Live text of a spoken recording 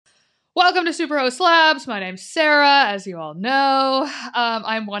Welcome to Superhost Labs. My name's Sarah, as you all know.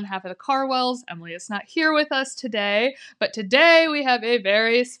 I'm one half of the Carwells. Emily is not here with us today, but today we have a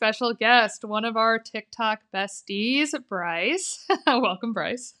very special guest, one of our TikTok besties, Bryce. Welcome,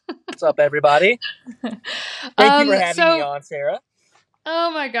 Bryce. What's up, everybody? Thank you for having me on, Sarah.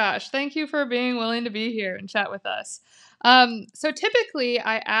 Oh my gosh, thank you for being willing to be here and chat with us. So typically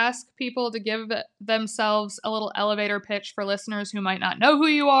I ask people to give themselves a little elevator pitch for listeners who might not know who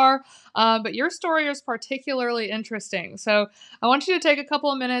you are, but your story is particularly interesting. So I want you to take a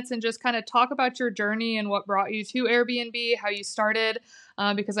couple of minutes and just kind of talk about your journey and what brought you to Airbnb, how you started,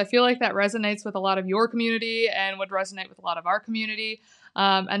 because I feel like that resonates with a lot of your community and would resonate with a lot of our community.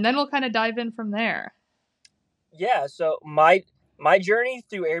 And then we'll kind of dive in from there. Yeah, so my journey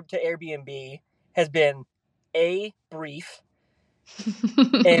through to Airbnb has been A, brief,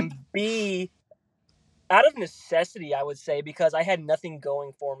 and B, out of necessity, I would say, because I had nothing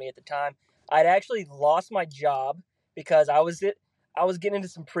going for me at the time. I'd actually lost my job because I was getting into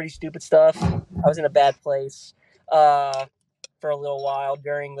some pretty stupid stuff. I was in a bad place for a little while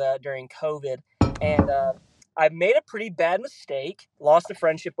during COVID, and I made a pretty bad mistake. Lost a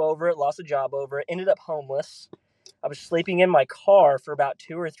friendship over it. Lost a job over it. Ended up homeless. I was sleeping in my car for about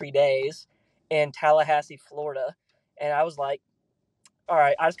 2 or 3 days in Tallahassee, Florida. And I was like, all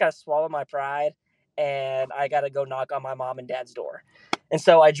right, I just got to swallow my pride and I got to go knock on my mom and dad's door. And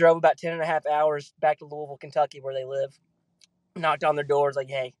so I drove about 10 and a half hours back to Louisville, Kentucky, where they live, knocked on their doors like,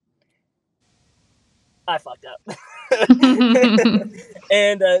 hey, I fucked up.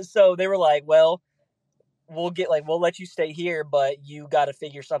 And so they were like, well, we'll let you stay here, but you got to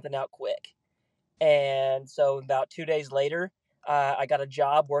figure something out quick. And so about 2 days later, I got a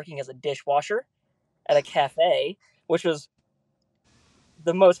job working as a dishwasher at a cafe, which was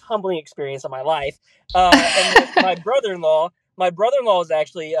the most humbling experience of my life. And my brother-in-law is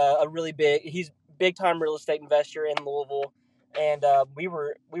actually he's big time real estate investor in Louisville. And I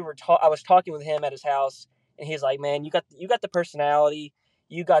was talking with him at his house, and he's like, man, you got the personality,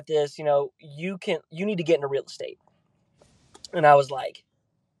 you got this, you need to get into real estate. And I was like,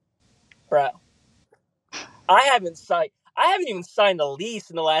 bro, I haven't even signed a lease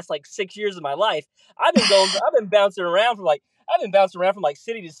in the last 6 years of my life. I've been bouncing around from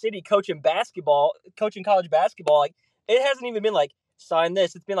city to city coaching college basketball. It hasn't even been sign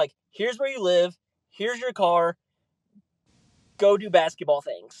this. It's been here's where you live, here's your car, go do basketball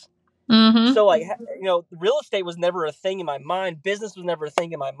things. Mm-hmm. So real estate was never a thing in my mind. Business was never a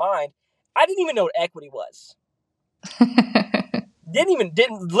thing in my mind. I didn't even know what equity was.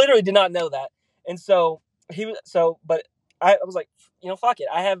 Literally did not know that. And so but I was like, fuck it.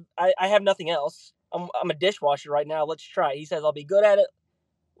 I have nothing else. I'm a dishwasher right now. Let's try it. He says I'll be good at it.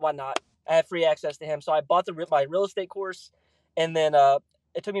 Why not? I have free access to him. So I bought my real estate course, and then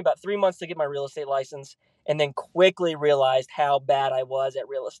it took me about 3 months to get my real estate license, and then quickly realized how bad I was at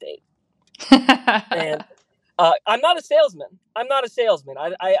real estate. And I'm not a salesman.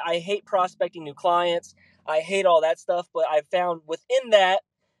 I hate prospecting new clients. I hate all that stuff, but I found within that,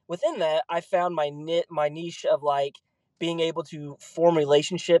 I found my niche of being able to form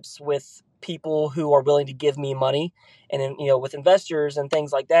relationships with people who are willing to give me money, and then, with investors and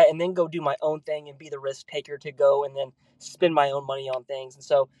things like that, and then go do my own thing and be the risk taker to go and then spend my own money on things. And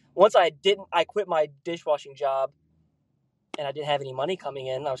so once I quit my dishwashing job and I didn't have any money coming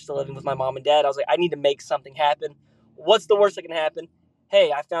in. I was still living with my mom and dad. I was like, I need to make something happen. What's the worst that can happen?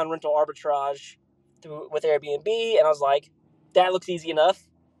 Hey, I found rental arbitrage with Airbnb, and I was like, that looks easy enough.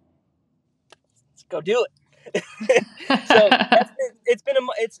 Let's go do it. So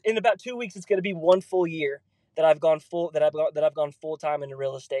it's in about 2 weeks. It's going to be 1 full year that I've gone full time into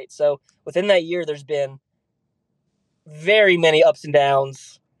real estate. So within that year, there's been very many ups and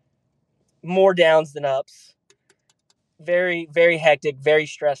downs, more downs than ups. Very, very hectic, very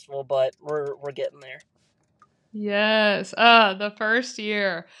stressful, but we're getting there. Yes. The first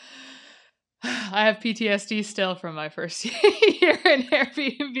year. I have PTSD still from my first year in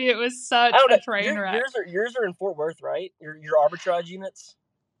Airbnb. It was such a train wreck. Yours are in Fort Worth, right? Your arbitrage units?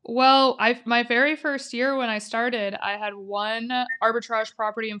 Well, my very first year when I started, I had one arbitrage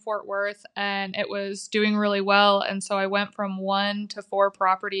property in Fort Worth, and it was doing really well. And so I went from 1 to 4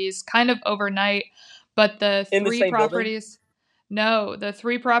 properties kind of overnight. But the three properties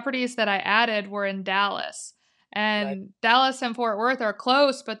that I added were in Dallas. And right. Dallas and Fort Worth are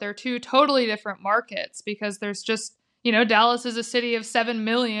close, but they're two totally different markets because there's just, Dallas is a city of 7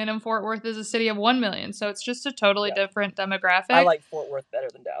 million and Fort Worth is a city of 1 million. So it's just a totally different demographic. I like Fort Worth better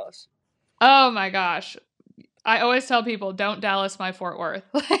than Dallas. Oh my gosh. I always tell people, don't Dallas my Fort Worth.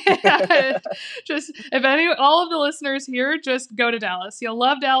 Just all of the listeners here, just go to Dallas. You'll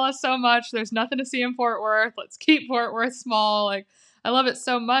love Dallas so much. There's nothing to see in Fort Worth. Let's keep Fort Worth small. Like, I love it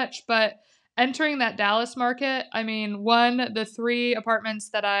so much. But entering that Dallas market, I mean, the 3 apartments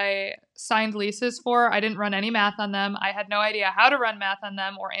that I signed leases for, I didn't run any math on them. I had no idea how to run math on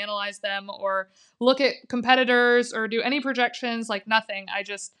them or analyze them or look at competitors or do any projections, like nothing. I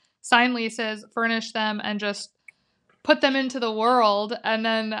just sign leases, furnish them, and just put them into the world. And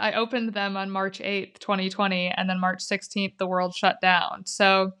then I opened them on March 8th, 2020. And then March 16th, the world shut down.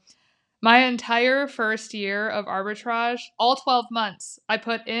 So my entire first year of arbitrage, all 12 months, I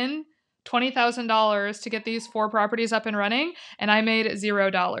put in $20,000 to get these 4 properties up and running. And I made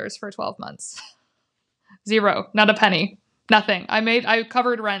 $0 for 12 months. 0, not a penny, nothing. I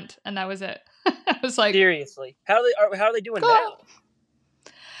covered rent and that was it. I was like, seriously, how are they doing now?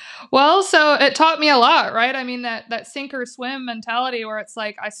 Well, so it taught me a lot, right? I mean, that sink or swim mentality where it's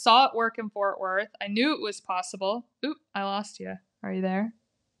like, I saw it work in Fort Worth. I knew it was possible. Oop, I lost you. Are you there?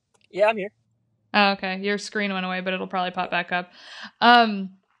 Yeah, I'm here. Oh, okay. Your screen went away, but it'll probably pop back up.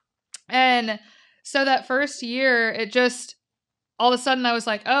 And so that first year, it just, all of a sudden I was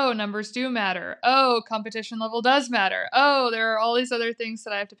like, oh, numbers do matter. Oh, competition level does matter. Oh, there are all these other things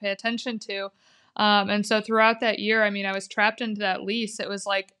that I have to pay attention to. And so throughout that year, I mean, I was trapped into that lease. It was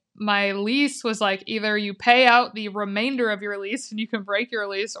like, my lease was like, either you pay out the remainder of your lease and you can break your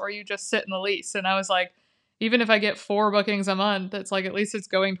lease, or you just sit in the lease. And I was like, even if I get 4 bookings a month, it's like, at least it's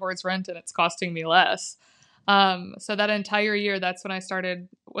going towards rent and it's costing me less. So that entire year, that's when I started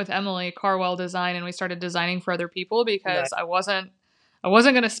with Emily Carwell Design, and we started designing for other people because I wasn't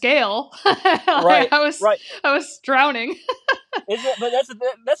going to scale. Right. I was drowning. But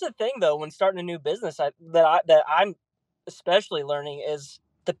that's the thing though, when starting a new business, that I'm especially learning is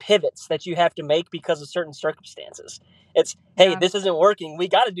the pivots that you have to make because of certain circumstances. It's, hey, this isn't working. We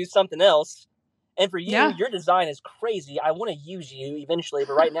got to do something else. And for you, your design is crazy. I want to use you eventually,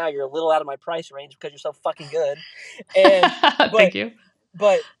 but right now you're a little out of my price range because you're so fucking good. And thank you.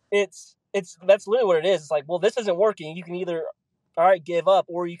 But that's literally what it is. It's like, well, this isn't working. You can either, all right, give up,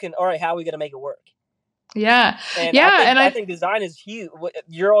 or you can, all right, how are we going to make it work? Yeah. And I think design is huge.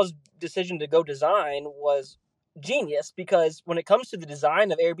 Your all's decision to go design was genius, because when it comes to the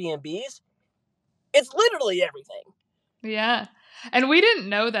design of Airbnbs, it's literally everything. Yeah. And we didn't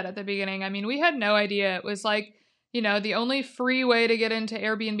know that at the beginning. I mean, we had no idea. It was like, the only free way to get into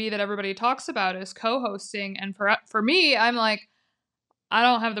Airbnb that everybody talks about is co-hosting. And for me, I'm like, I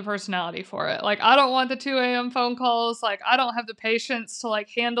don't have the personality for it. Like, I don't want the 2 a.m. phone calls. Like, I don't have the patience to like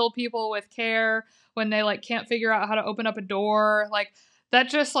handle people with care when they like can't figure out how to open up a door. Like, that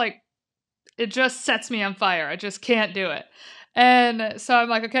just like, it just sets me on fire. I just can't do it. And so I'm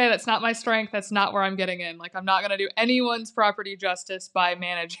like, okay, that's not my strength. That's not where I'm getting in. Like, I'm not going to do anyone's property justice by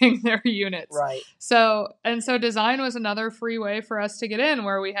managing their units. Right. So design was another free way for us to get in,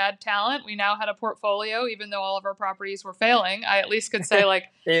 where we had talent. We now had a portfolio, even though all of our properties were failing. I at least could say, like,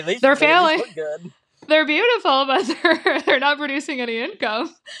 they're failing. Look good. They're beautiful, but they're not producing any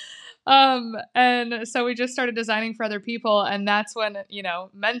income. And so we just started designing for other people. And that's when,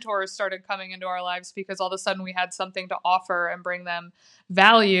 mentors started coming into our lives, because all of a sudden we had something to offer and bring them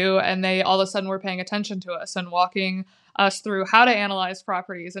value. And they all of a sudden were paying attention to us and walking us through how to analyze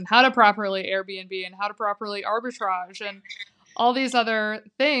properties and how to properly Airbnb and how to properly arbitrage and all these other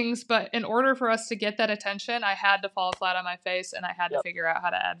things. But in order for us to get that attention, I had to fall flat on my face and I had to figure out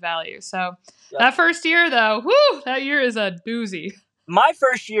how to add value. So that first year though, that year is a doozy. My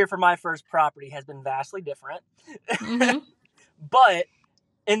first year for my first property has been vastly different. Mm-hmm. But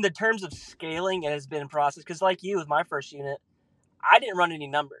in the terms of scaling, it has been a process. Because like you, with my first unit, I didn't run any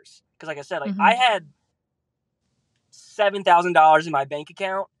numbers. Because like I said, I had $7,000 in my bank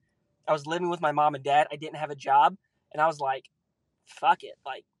account. I was living with my mom and dad. I didn't have a job. And I was like, fuck it.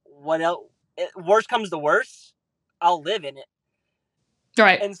 Like, what else? Worst comes to worst, I'll live in it.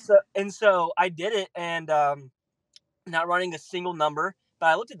 Right. And so I did it, and not running a single number. But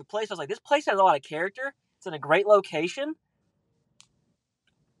I looked at the place. I was like, this place has a lot of character. It's in a great location.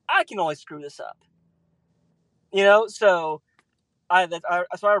 I can only screw this up. So I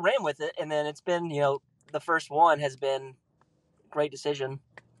ran with it. And then it's been, the first one has been a great decision.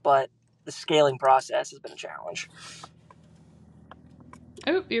 But the scaling process has been a challenge.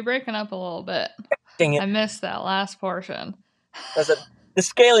 Oop, you're breaking up a little bit. Dang it. I missed that last portion. The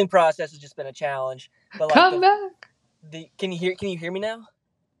scaling process has just been a challenge. But like Come back. Can you hear me now?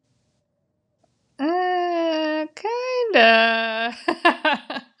 Kinda.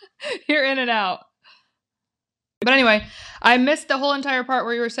 You're in and out. But anyway, I missed the whole entire part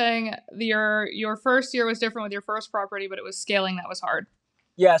where you were saying your first year was different with your first property, but it was scaling that was hard.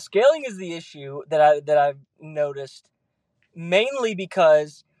 Yeah, scaling is the issue that I've noticed, mainly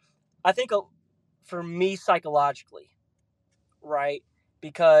because I think for me psychologically, right?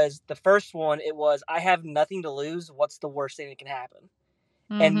 Because the first one, it was, I have nothing to lose. What's the worst thing that can happen?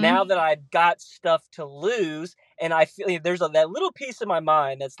 And now that I've got stuff to lose, and I feel there's that little piece in my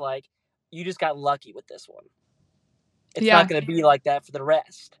mind that's like, you just got lucky with this one. It's not going to be like that for the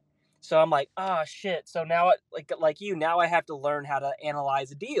rest. So I'm like, oh shit. So now, now I have to learn how to analyze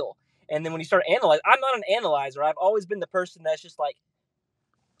a deal. And then when you start analyzing, I'm not an analyzer. I've always been the person that's just like,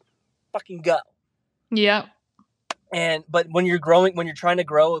 fucking go. Yeah. But when you're trying to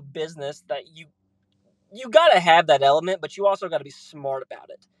grow a business, that you got to have that element, but you also got to be smart about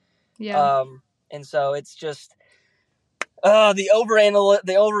it. Yeah. And so it's just the over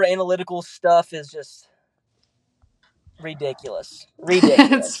analytical stuff is just ridiculous.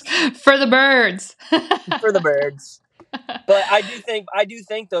 It's for the birds. For the birds. But I do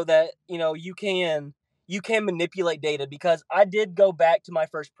think though that you can manipulate data, because I did go back to my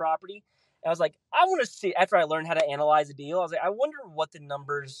first property. And I was like, I want to see, after I learned how to analyze a deal, I was like, I wonder what the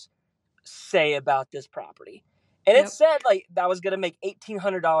numbers say about this property. And it said like I was going to make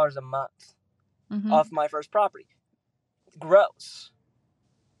 $1,800 a month off my first property. Gross.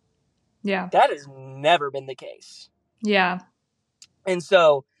 Yeah. That has never been the case. Yeah. And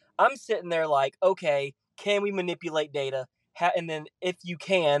so I'm sitting there like, okay, can we manipulate data? And then if you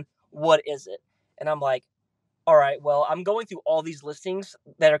can, what is it? And I'm like, all right, well, I'm going through all these listings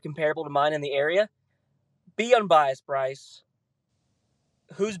that are comparable to mine in the area. Be unbiased, Bryce.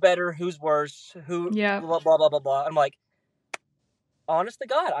 Who's better? Who's worse? Who? Yeah. Blah, blah, blah, blah, blah. I'm like, honest to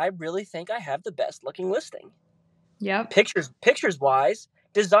God, I really think I have the best looking listing. Yeah. Pictures wise,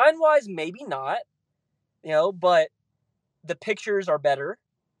 design wise, maybe not, but the pictures are better.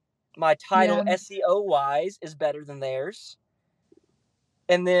 My title, SEO wise, is better than theirs.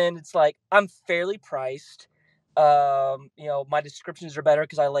 And then it's like, I'm fairly priced. My descriptions are better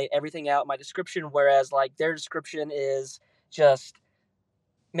because I lay everything out in my description, whereas like their description is just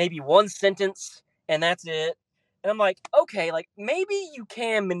maybe one sentence and that's it. And I'm like, okay, like maybe you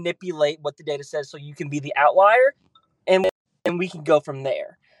can manipulate what the data says so you can be the outlier, and we can go from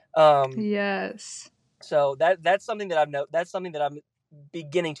there. Yes. So that's something that that's something that I'm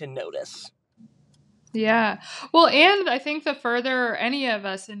beginning to notice. Yeah. Well, and I think the further any of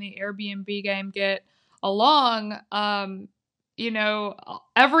us in the Airbnb game get along,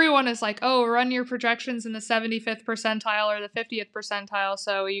 everyone is like, oh, run your projections in the 75th percentile or the 50th percentile.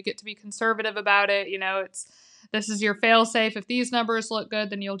 So you get to be conservative about it. This is your fail safe. If these numbers look good,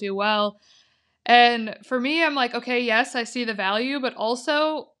 then you'll do well. And for me, I'm like, okay, yes, I see the value, but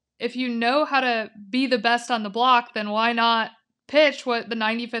also if you know how to be the best on the block, then why not pitch what the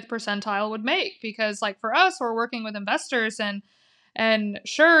 95th percentile would make? Because like for us, we're working with investors and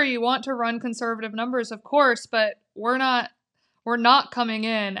sure, you want to run conservative numbers, of course, but we're not coming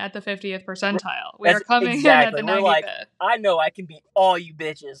in at the 50th percentile. We are coming in at the 95th. We're like, I know I can beat all you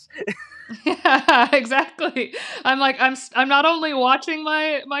bitches. Yeah, exactly. I'm like, I'm not only watching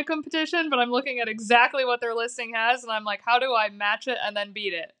my competition, but I'm looking at exactly what their listing has, and I'm like, how do I match it and then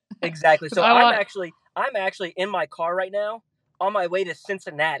beat it? Exactly. So I'm actually in my car right now on my way to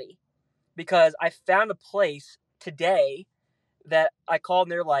Cincinnati, because I found a place today that I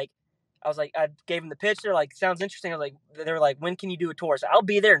called, and I gave them the pitch. They're like, sounds interesting. They were like, when can you do a tour? So I'll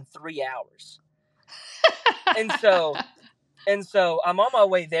be there in 3 hours. And so I'm on my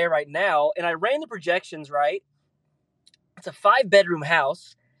way there right now, and I ran the projections, right? It's a 5-bedroom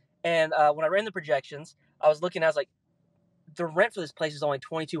house. And when I ran the projections, I was like, the rent for this place is only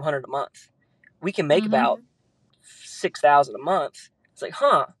 $2,200 a month. We can make about $6,000 a month. It's like,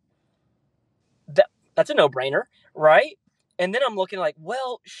 that's a no-brainer, right? And then I'm looking like,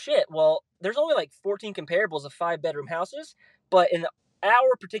 well, shit. Well, there's only like 14 comparables of 5-bedroom houses, but in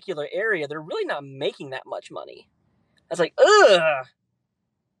our particular area, they're really not making that much money. I was like,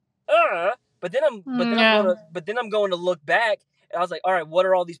 but then I'm going to look back, and I was like, all right, what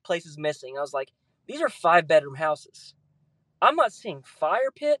are all these places missing? I was like, these are 5-bedroom houses. I'm not seeing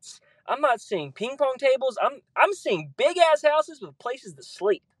fire pits. I'm not seeing ping pong tables. I'm seeing big ass houses with places to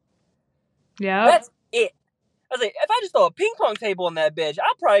sleep. Yeah, that's it. I was like, if I just throw a ping pong table in that bitch,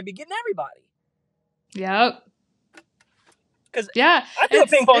 I'll probably be getting everybody. Yep. Because I threw a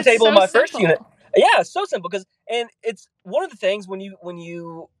ping pong table in my first unit. Yeah, it's so simple. And it's one of the things when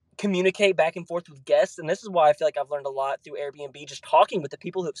you communicate back and forth with guests, and this is why I feel like I've learned a lot through Airbnb, just talking with the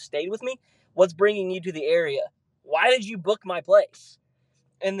people who have stayed with me. What's bringing you to the area? Why did you book my place?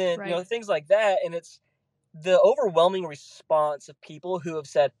 And then things like that. And it's the overwhelming response of people who have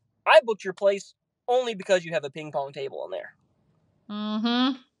said, I booked your place only because you have a ping pong table in there.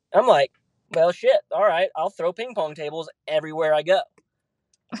 Mm-hmm. I'm like, well, shit. All right, I'll throw ping pong tables everywhere I go.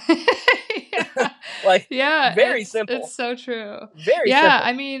 Yeah. Like, Yeah, very simple. it's so true. Very Yeah, simple.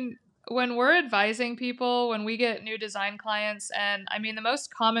 I mean, when we're advising people, when we get new design clients, and I mean, the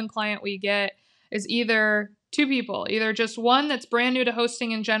most common client we get is either two people, either just one that's brand new to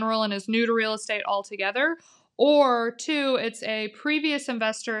hosting in general and is new to real estate altogether, or two, it's a previous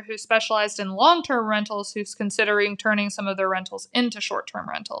investor who specialized in long-term rentals who's considering turning some of their rentals into short-term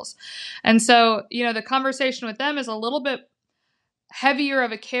rentals. And so, the conversation with them is a little bit heavier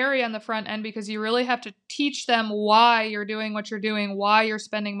of a carry on the front end because you really have to teach them why you're doing what you're doing, why you're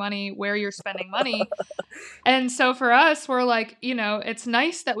spending money, where you're spending money. And so for us, we're like, it's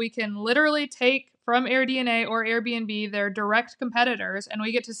nice that we can literally take from AirDNA or Airbnb their direct competitors, and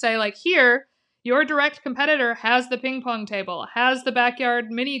we get to say, like, here, your direct competitor has the ping pong table, has the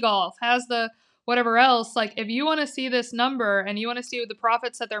backyard mini golf, has the whatever else. Like, if you want to see this number and you want to see the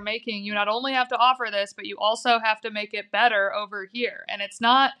profits that they're making, you not only have to offer this, but you also have to make it better over here. And it's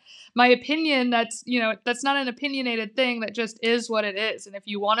not my opinion. That's not an opinionated thing. That just is what it is. And if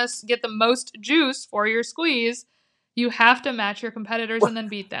you want to get the most juice for your squeeze, you have to match your competitors and then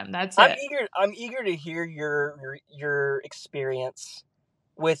beat them. That's it. I'm eager to hear your experience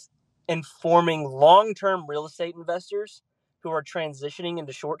with informing long-term real estate investors who are transitioning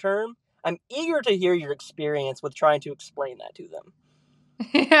into short-term. I'm eager to hear your experience with trying to explain that to them.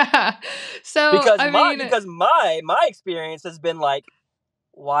 Yeah. So Because my experience has been like,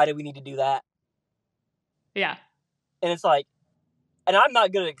 why do we need to do that? Yeah. And it's like, and I'm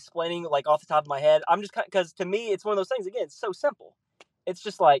not good at explaining like off the top of my head. I'm just because to me it's one of those things. Again, it's so simple. It's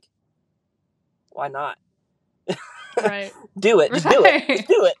just like, why not? Right. Do it. Just do it. Just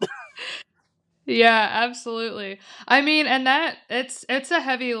do it. Yeah, absolutely. I mean, and that it's a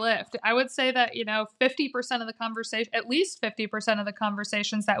heavy lift. I would say that, 50% of the conversation, at least 50% of the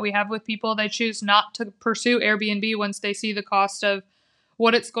conversations that we have with people, they choose not to pursue Airbnb once they see the cost of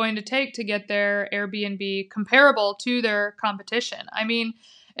what it's going to take to get their Airbnb comparable to their competition. I mean,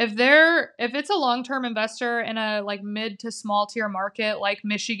 if it's a long-term investor in a like mid to small tier market like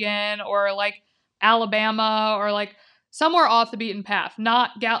Michigan or like Alabama or like somewhere off the beaten path,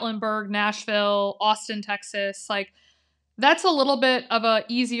 not Gatlinburg, Nashville, Austin, Texas. Like, that's a little bit of a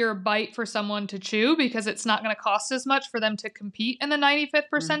easier bite for someone to chew because it's not going to cost as much for them to compete in the 95th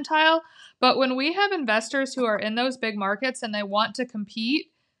percentile. But when we have investors who are in those big markets and they want to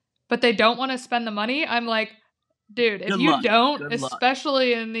compete, but they don't want to spend the money, I'm like, dude, if you don't,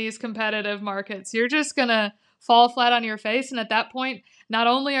 especially in these competitive markets, you're just going to fall flat on your face. And at that point, not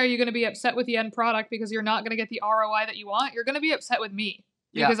only are you going to be upset with the end product because you're not going to get the ROI that you want, you're going to be upset with me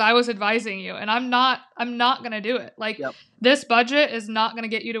because I was advising you and I'm not going to do it. Like, this budget is not going to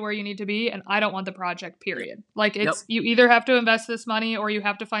get you to where you need to be. And I don't want the project, period. Like, you either have to invest this money or you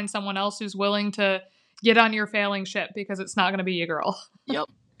have to find someone else who's willing to get on your failing ship because it's not going to be you, girl. Yep.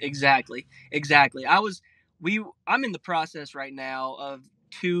 Exactly. I'm in the process right now of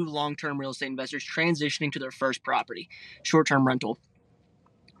two long-term real estate investors transitioning to their first property, short-term rental.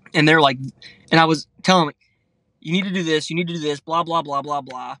 And they're like, and I was telling them, you need to do this, blah, blah, blah, blah,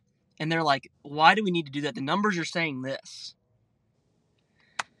 blah. And they're like, why do we need to do that? The numbers are saying this.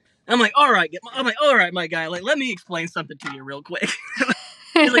 And I'm like, all right, my guy, like, let me explain something to you real quick.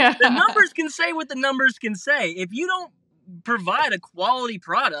 Like, the numbers can say what the numbers can say. If you don't provide a quality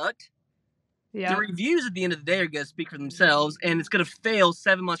product, the reviews at the end of the day are going to speak for themselves, and it's going to fail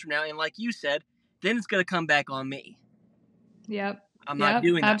 7 months from now. And like you said, then it's going to come back on me. Yep. I'm not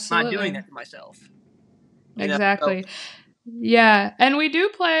doing that. Absolutely. I'm not doing that to myself. Exactly. Yeah. And we do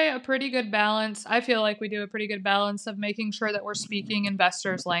play a pretty good balance. I feel like we do a pretty good balance of making sure that we're speaking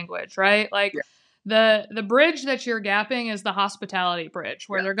investors' language, right? Like, the bridge that you're gapping is the hospitality bridge,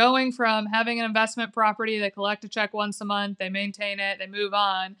 where they're going from having an investment property, they collect a check once a month, they maintain it, they move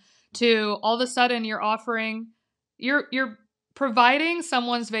on, to all of a sudden you're providing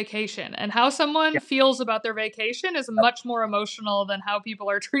someone's vacation, and how someone feels about their vacation is much more emotional than how people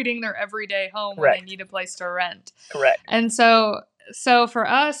are treating their everyday home when they need a place to rent. Correct. And so for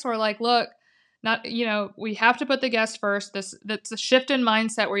us, we're like, look, we have to put the guest first. That's a shift in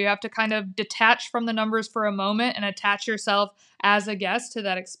mindset where you have to kind of detach from the numbers for a moment and attach yourself as a guest to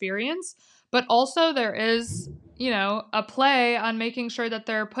that experience. But also there is, a play on making sure that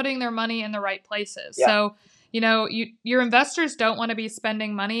they're putting their money in the right places. Yeah. So, your investors don't want to be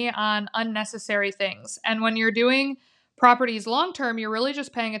spending money on unnecessary things. And when you're doing properties long-term, you're really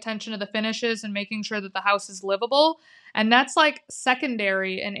just paying attention to the finishes and making sure that the house is livable. And that's like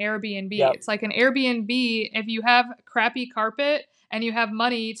secondary in Airbnb. Yep. It's like an Airbnb, if you have crappy carpet and you have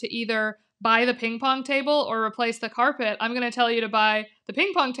money to either buy the ping pong table or replace the carpet, I'm going to tell you to buy the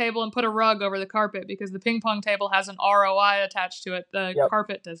ping pong table and put a rug over the carpet because the ping pong table has an ROI attached to it. The Yep.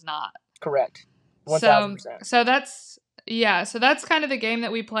 carpet does not. Correct. 1000%. So that's kind of the game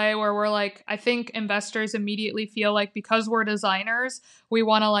that we play, where we're like, I think investors immediately feel like because we're designers, we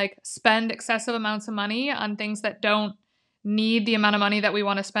want to like spend excessive amounts of money on things that don't need the amount of money that we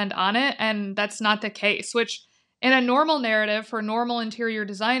want to spend on it. And that's not the case, which in a normal narrative for normal interior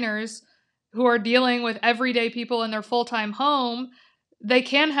designers who are dealing with everyday people in their full-time home, they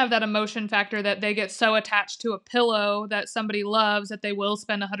can have that emotion factor that they get so attached to a pillow that somebody loves that they will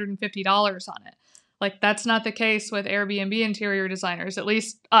spend $150 on it. Like, that's not the case with Airbnb interior designers, at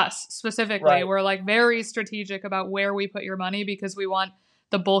least us specifically. Right. We're like very strategic about where we put your money because we want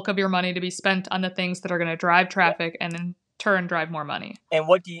the bulk of your money to be spent on the things that are going to drive traffic and in turn drive more money. And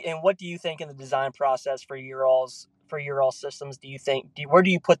what do you think in the design process for your all's systems? Where do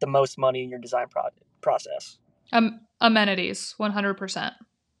you put the most money in your design process? Amenities, 100%.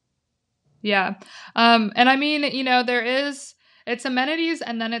 Yeah. And I mean, it's amenities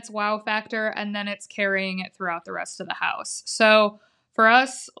and then it's wow factor and then it's carrying it throughout the rest of the house. So for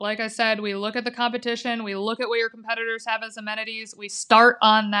us, like I said, we look at the competition, we look at what your competitors have as amenities. We start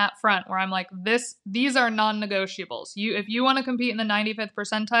on that front where I'm like, these are non-negotiables. If you want to compete in the 95th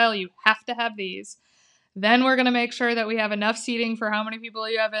percentile, you have to have these. Then we're going to make sure that we have enough seating for how many people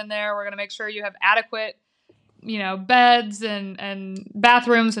you have in there. We're going to make sure you have adequate beds and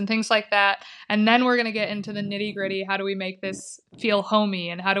bathrooms and things like that. And then we're going to get into the nitty gritty. How do we make this feel homey?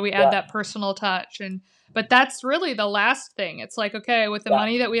 And how do we add that personal touch? But that's really the last thing. It's like, okay, with the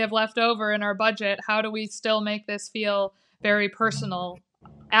money that we have left over in our budget, how do we still make this feel very personal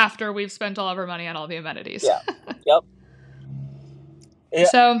after we've spent all of our money on all the amenities? Yeah. Yep. Yeah.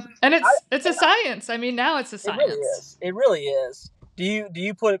 So, and it's a science. I mean, now it's a science. It really is. Do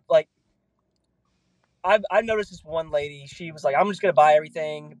you put like, I've noticed this one lady, she was like, I'm just going to buy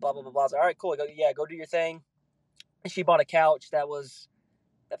everything, blah, blah, blah, blah. I was like, all right, cool. Go do your thing. And she bought a couch that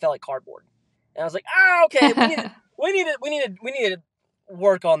felt like cardboard. And I was like, okay, we need to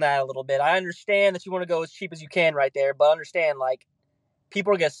work on that a little bit. I understand that you want to go as cheap as you can right there, but understand, like,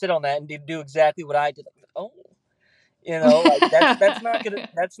 people are going to sit on that and do exactly what I did. Like, that's not going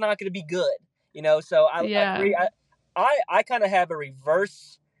to be good, so I agree. I kind of have a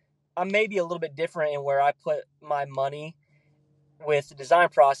reverse. I'm maybe a little bit different in where I put my money with the design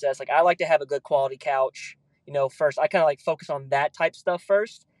process. Like, I like to have a good quality couch, first. I kind of like focus on that type stuff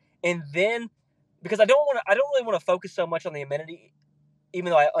first. And then, because I don't really want to focus so much on the amenity, even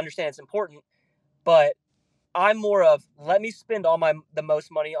though I understand it's important, but I'm more of, let me spend the most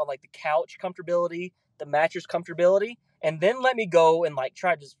money on like the couch comfortability, the mattress comfortability, and then let me go and like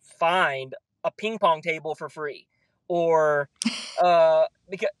try to just find a ping pong table for free. Or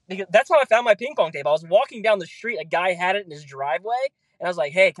because that's how I found my ping pong table. I was walking down the street, a guy had it in his driveway, and I was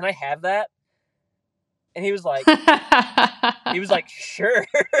like, "Hey, can I have that?" And he was like, "Sure."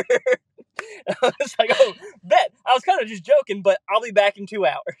 I was like, "Oh, bet." I was kind of just joking, but I'll be back in 2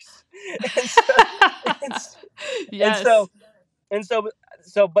 hours.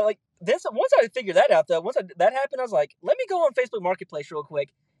 But like this, once I figured that out, though, that happened, I was like, "Let me go on Facebook Marketplace real quick.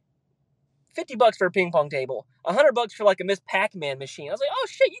 $50 for a ping pong table, $100 for like a Miss Pac-Man machine." I was like, "Oh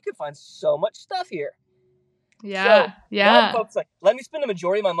shit, you can find so much stuff here." Yeah, Now folks, like, let me spend the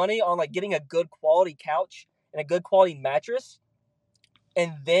majority of my money on like getting a good quality couch and a good quality mattress,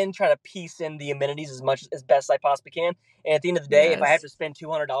 and then try to piece in the amenities as best I possibly can. And at the end of the day, if I have to spend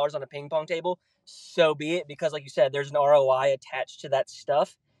 $200 on a ping pong table, so be it. Because like you said, there's an ROI attached to that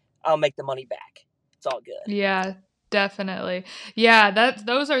stuff. I'll make the money back. It's all good. Yeah. Definitely. Yeah,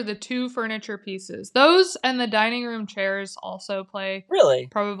 those are the two furniture pieces. Those and the dining room chairs also play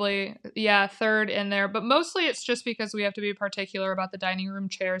probably third in there, but mostly it's just because we have to be particular about the dining room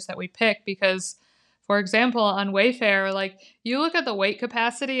chairs that we pick because, for example, on Wayfair, like you look at the weight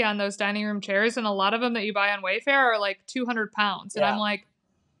capacity on those dining room chairs and a lot of them that you buy on Wayfair are like 200 pounds and I'm like,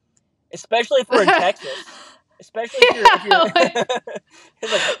 especially if we're in Texas. Especially if you're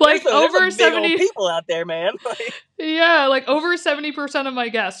like over 70 people out there, man. Like over 70% of my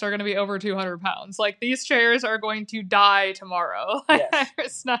guests are going to be over 200 pounds. Like these chairs are going to die tomorrow.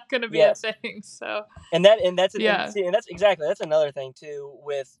 It's not going to be a thing. So that's another thing too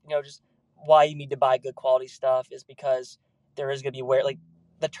with just why you need to buy good quality stuff is because there is going to be like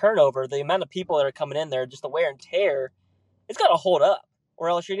the turnover, the amount of people that are coming in there, just the wear and tear. It's got to hold up, or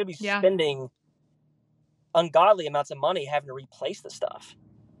else you're going to be spending ungodly amounts of money having to replace the stuff.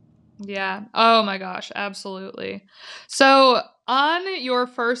 Yeah. Oh my gosh, absolutely. So, on your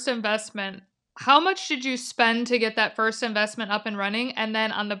first investment, how much did you spend to get that first investment up and running? And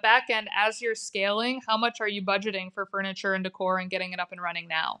then on the back end, as you're scaling, how much are you budgeting for furniture and decor and getting it up and running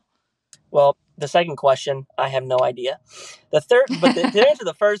now? Well, the second question, I have no idea. The third, but to answer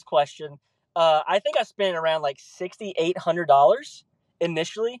the first question, I think I spent around like $6,800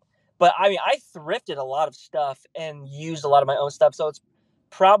 initially. But I mean, I thrifted a lot of stuff and used a lot of my own stuff. So it's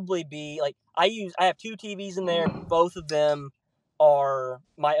probably be like I have two TVs in there. Both of them are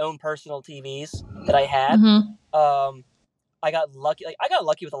my own personal TVs that I had. Mm-hmm. Um, I got lucky. Like I got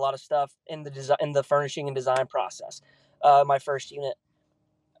lucky with a lot of stuff in the design, in the furnishing and design process. My first unit,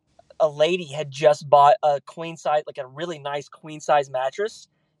 a lady had just bought a queen size, like a really nice queen size mattress,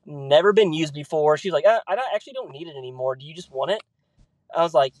 never been used before. She's like, actually don't need it anymore. Do you just want it? I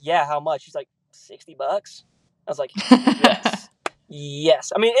was like, yeah. How much? She's like, $60. I was like, yes,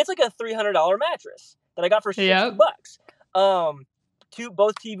 yes. I mean, it's like a $300 mattress that I got for 60 Yep. bucks.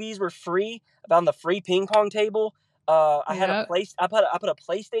 Both TVs were free. I found the free ping pong table. I had a Yep. place. I put a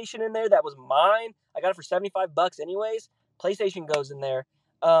PlayStation in there that was mine. I got it for 75 bucks anyways. PlayStation goes in there.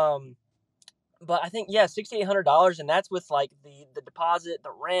 But I think, yeah, $6,800, and that's with like the deposit,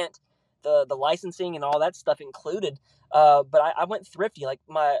 the rent, the licensing, and all that stuff included. But I went thrifty. Like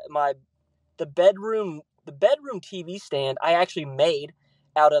the bedroom TV stand I actually made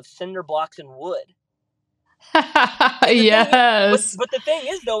out of cinder blocks and wood. And Yes. but the thing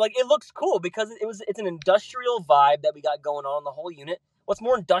is though, like it looks cool because it's an industrial vibe that we got going on in the whole unit. What's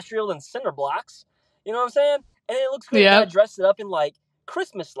more industrial than cinder blocks? You know what I'm saying? And it looks good. And I Yep. dressed it up in like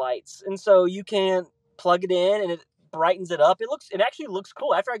Christmas lights, and so you can plug it in and it brightens it up. It actually looks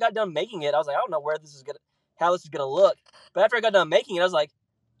cool. After I got done making it, I was like, I don't know how this is gonna look. But after I got done making it, I was like,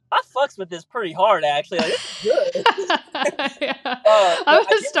 I fucks with this pretty hard actually. Like this is good. Yeah. But I'm I gonna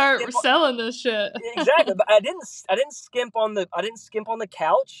didn't start skimp selling this shit. exactly, but I didn't skimp on the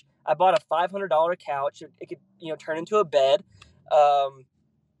couch. I bought a $500 couch. It could turn into a bed. Um,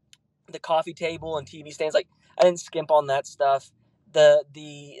 the coffee table and TV stands, like I didn't skimp on that stuff. The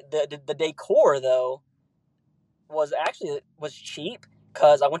decor though was cheap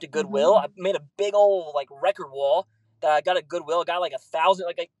because I went to Goodwill. Mm-hmm. I made a big old like record wall that I got at Goodwill. I got like 1,000,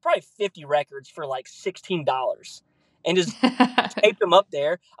 like probably 50 records for like $16, and just taped them up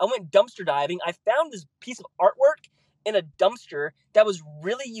there. I went dumpster diving. I found this piece of artwork in a dumpster that was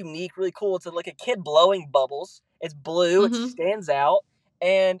really unique, really cool. It's like a kid blowing bubbles. It's blue. It Mm-hmm. stands out,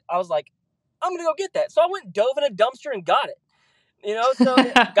 and I was like, I'm gonna go get that. So I went dove in a dumpster and got it. So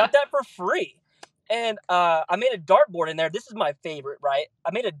got that for free. And I made a dartboard in there. This is my favorite, right?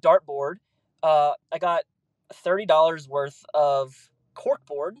 I made a dartboard. I got $30 worth of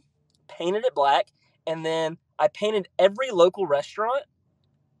corkboard, painted it black, and then I painted every local restaurant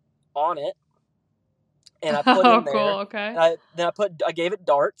on it. And I put in Oh, there, cool. Okay. and I gave it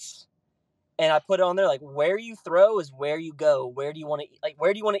darts, and I put it on there like where you throw is where you go. Where do you want to eat? Like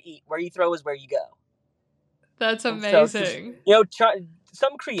where do you want to eat? Where you throw is where you go. That's And so just amazing. try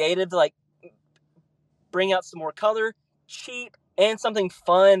something creative to like bring out some more color, cheap, and something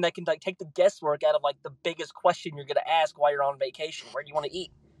fun that can like take the guesswork out of like the biggest question you're gonna ask while you're on vacation. Where do you want to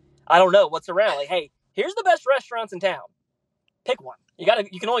eat? I don't know what's around. Like, hey, here's the best restaurants in town. Pick one. You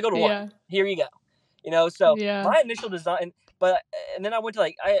can only go to one. Yeah. Here you go. So Yeah. my initial design, and then I went to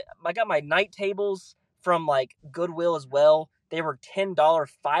like I got my night tables from like Goodwill as well. They were $10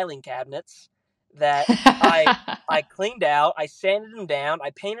 filing cabinets that I cleaned out. I sanded them down.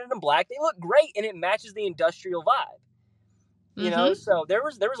 I painted them black. They look great, and it matches the industrial vibe. Mm-hmm. So there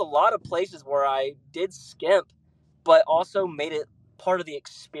was a lot of places where I did skimp, but also made it part of the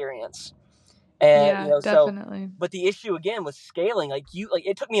experience. And Yeah, definitely. but the issue again was scaling. Like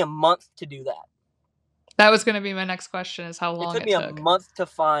it took me a month to do that. That was going to be my next question is how It long took it me a took. month to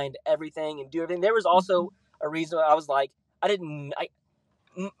find everything and do everything. There was Mhm. also a reason I was like, I didn't.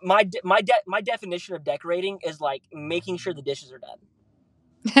 My definition of decorating is like making sure the dishes are done.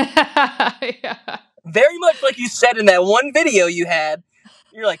 Yeah. Very much like you said in that one video you had.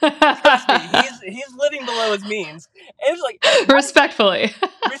 You're like, trust me, he's living below his means. And it was like, Respectfully.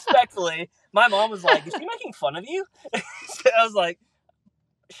 respectfully, my mom was like, is she making fun of you? So I was like,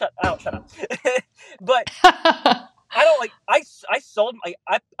 shut up. But I don't like I sold my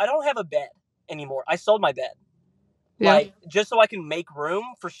I don't have a bed anymore. I sold my bed. Yep. Like just so I can make room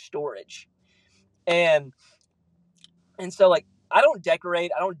for storage. And so like I don't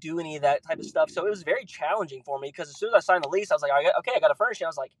decorate, I don't do any of that type of stuff. So it was very challenging for me because as soon as I signed the lease, I was like, okay, I got to furnish it. I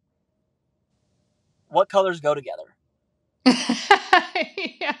was like, what colors go together?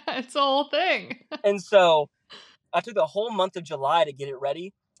 Yeah, it's a whole thing. And so I took the whole month of July to get it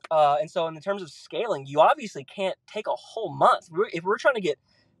ready. And so in terms of scaling, you obviously can't take a whole month. If we're trying to get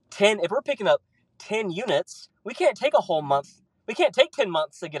 10, if we're picking up 10 units, we can't take a whole month. We can't take 10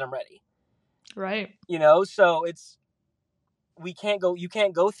 months to get them ready. Right. So you can't go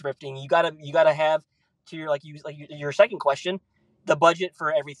thrifting. You gotta have, to your second question, the budget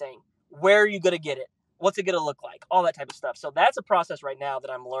for everything. Where are you gonna get it? What's it gonna look like? All that type of stuff. So that's a process right now that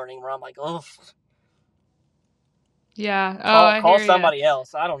I'm learning where I'm like, oh, Yeah. I call hear somebody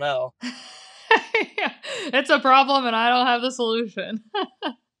else. I don't know. It's a problem and I don't have the solution.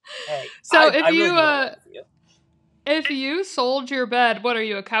 Hey, So I really do want to work with you. if you sold your bed, what are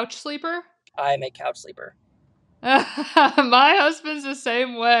you, a couch sleeper? I'm a couch sleeper. My husband's the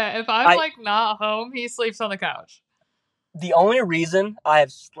same way. If I'm like not home, he sleeps on the couch. The only reason I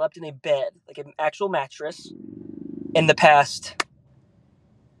have slept in a bed, like an actual mattress, in the past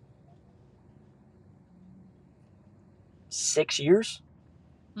 6 years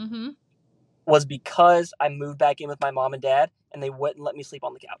Mm-hmm. was because I moved back in with my mom and dad, and they wouldn't let me sleep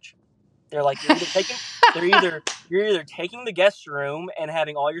on the couch. They're like, you're either taking the guest room and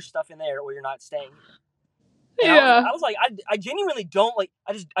having all your stuff in there, or you're not staying here. And Yeah. I was like, I genuinely don't like.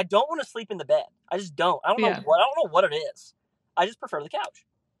 I don't want to sleep in the bed. I just don't. I don't know what it is. I just prefer the couch.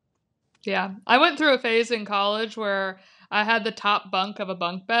 Yeah. I went through a phase in college where I had the top bunk of a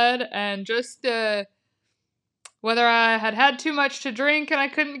bunk bed, and just whether I had too much to drink and I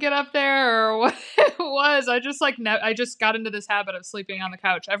couldn't get up there or what it was, I just I just got into this habit of sleeping on the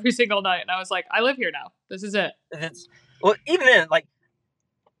couch every single night, and I was like, I live here now. This is it. Even then, like,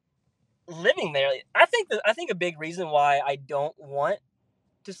 living there, I think a big reason why I don't want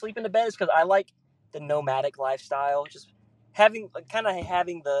to sleep in the bed is because I like the nomadic lifestyle, just having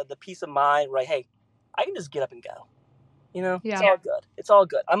the peace of mind, right? Hey, I can just get up and go. Yeah. It's all good. It's all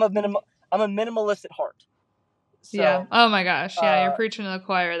good. I'm a minimalist at heart. So, yeah. Oh my gosh. Yeah, you're preaching to the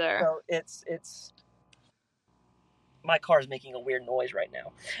choir there. So it's my car is making a weird noise right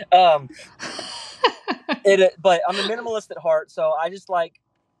now. But I'm a minimalist at heart, so I just like,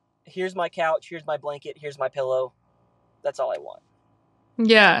 here's my couch, here's my blanket, here's my pillow. That's all I want.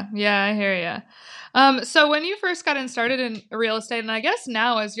 Yeah, I hear you. So when you first got started in real estate, and I guess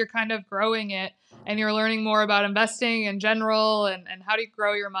now as you're kind of growing it and you're learning more about investing in general and how to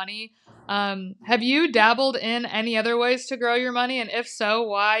grow your money, have you dabbled in any other ways to grow your money? And if so,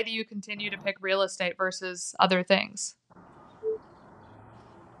 why do you continue to pick real estate versus other things?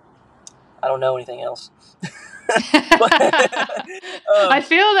 I don't know anything else. I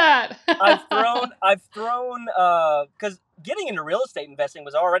feel that. I've thrown because getting into real estate investing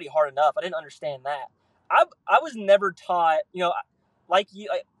was already hard enough. I didn't understand that. I was never taught, like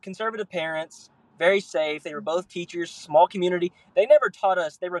conservative parents, very safe. They were both teachers, small community. They never taught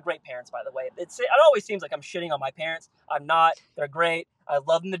us. They were great parents, by the way. It always seems like I'm shitting on my parents. I'm not. They're great. I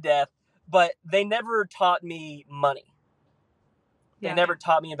love them to death. But they never taught me money. They never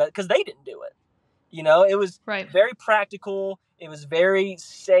taught me about it because they didn't do it. It was very practical. It was very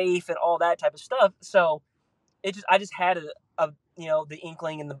safe and all that type of stuff. So I just had the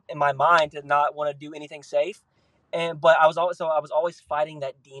inkling in my mind to not want to do anything safe. But I was always fighting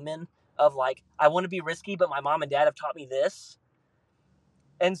that demon of like, I want to be risky, but my mom and dad have taught me this.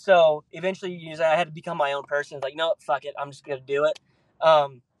 And so eventually I had to become my own person. It's like, no, fuck it. I'm just going to do it.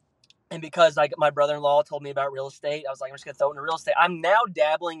 And because my brother-in-law told me about real estate, I was like, I'm just going to throw it into real estate. I'm now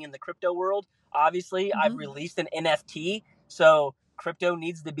dabbling in the crypto world. Obviously, I've released an NFT, so crypto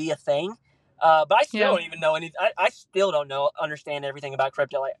needs to be a thing. But I still don't even know anything. I still don't understand everything about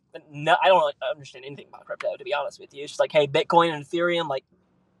crypto. Like, no, I don't understand anything about crypto, to be honest with you. It's just like, hey, Bitcoin and Ethereum, like,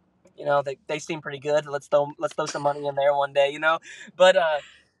 they seem pretty good. Let's throw some money in there one day, But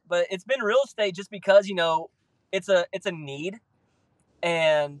it's been real estate just because it's a need,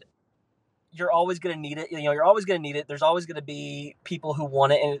 and you're always going to need it. You're always going to need it. There's always going to be people who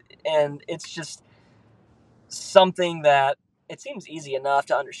want it. And it's just something that it seems easy enough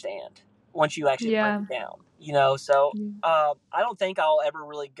to understand once you actually break it down, So I don't think I'll ever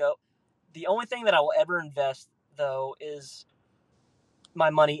really go. The only thing that I will ever invest, though, is my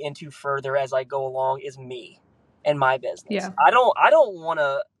money into further as I go along is me and my business. Yeah. I don't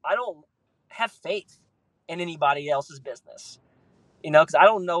have faith in anybody else's business. Because I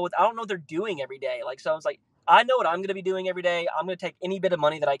don't know what they're doing every day. Like, so it's like, I know what I'm going to be doing every day. I'm going to take any bit of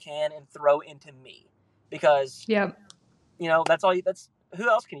money that I can and throw into me, because, that's all. Who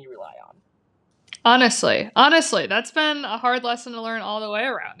else can you rely on? Honestly, that's been a hard lesson to learn all the way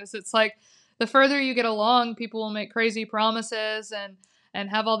around. It's like the further you get along, people will make crazy promises and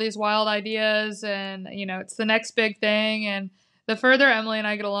have all these wild ideas, and it's the next big thing. And the further Emily and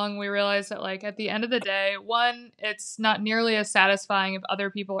I get along, we realize that, like, at the end of the day, one, it's not nearly as satisfying if other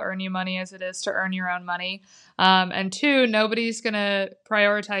people earn you money as it is to earn your own money. And two, nobody's going to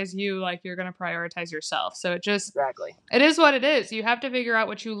prioritize you like you're going to prioritize yourself. So it is what it is. You have to figure out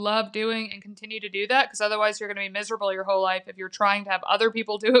what you love doing and continue to do that, because otherwise you're going to be miserable your whole life if you're trying to have other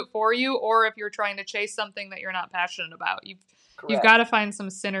people do it for you, or if you're trying to chase something that you're not passionate about. You've got to find some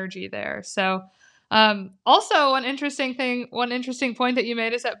synergy there. So also, one interesting point that you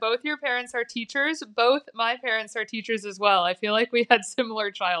made is that both your parents are teachers. Both my parents are teachers as well. I feel like we had similar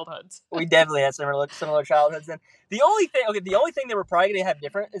childhoods. We definitely had similar childhoods. And the only thing they were probably going to have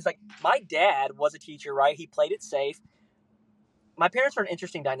different is, like, my dad was a teacher, right? He played it safe. My parents are an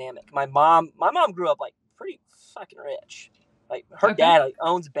interesting dynamic. My mom grew up, like, pretty fucking rich. Like, her dad, like,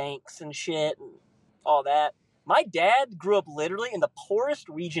 owns banks and shit and all that. My dad grew up literally in the poorest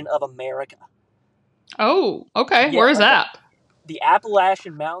region of America. Oh, okay. Yeah, where's that? The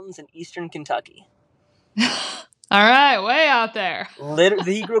Appalachian Mountains in eastern Kentucky. All right, way out there.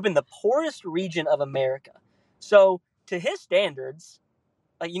 Literally, he grew up in the poorest region of America. So, to his standards,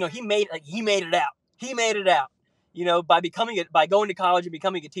 like, you know, he made it out. He made it out. You know, by going to college and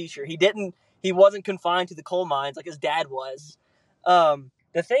becoming a teacher. He wasn't confined to the coal mines like his dad was.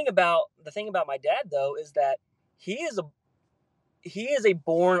 The thing about my dad, though, is that he is a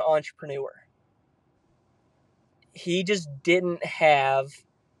born entrepreneur. He just didn't have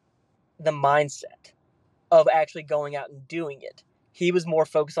the mindset of actually going out and doing it. He was more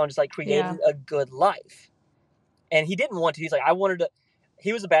focused on just, like, creating a good life. And he didn't want to. He's like,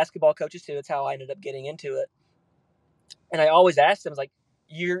 he was a basketball coach too. That's how I ended up getting into it. And I always asked him, I was like,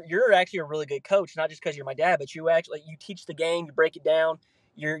 you're actually a really good coach, not just because you're my dad, but you teach the game, you break it down,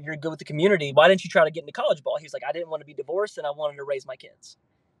 you're good with the community. Why didn't you try to get into college ball? He's like, I didn't want to be divorced and I wanted to raise my kids.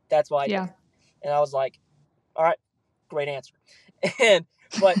 That's why I did. And I was like, all right, great answer.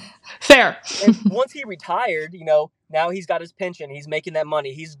 But fair. And once he retired, you know, now he's got his pension. He's making that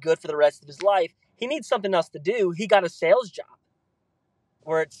money. He's good for the rest of his life. He needs something else to do. He got a sales job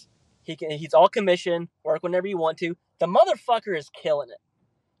where he's all commission, work whenever you want to. The motherfucker is killing it.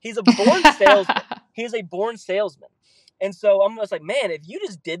 He's a born salesman. He's a born salesman. And so I'm just like, man, if you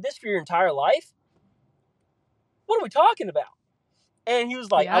just did this for your entire life, what are we talking about? And he was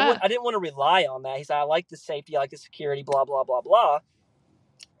like, I didn't want to rely on that. He said, I like the safety, I like the security, blah, blah, blah, blah.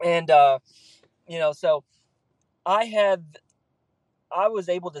 And, you know, so I was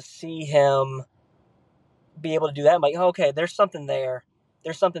able to see him be able to do that. I'm like, oh, okay, there's something there.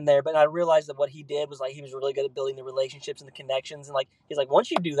 But I realized that what he did was, like, he was really good at building the relationships and the connections. And, like, he's like, once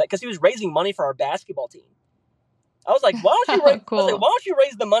you do that, because he was raising money for our basketball team. I was like, why don't you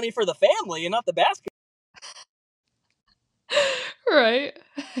raise the money for the family and not the basketball? Right.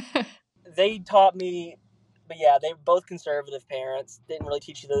 They taught me, but yeah, they were both conservative parents. Didn't really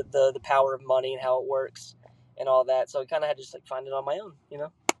teach you the power of money and how it works and all that. So I kind of had to just, like, find it on my own, you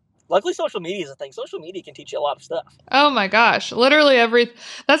know? Luckily, social media is a thing. Social media can teach you a lot of stuff. Oh my gosh. Literally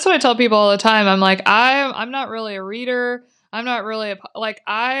that's what I tell people all the time. I'm like, I'm not really a reader. I'm not really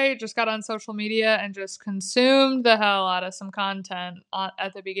I just got on social media and just consumed the hell out of some content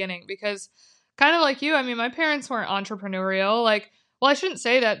at the beginning, because kind of like you, I mean, my parents weren't entrepreneurial. Like, well, I shouldn't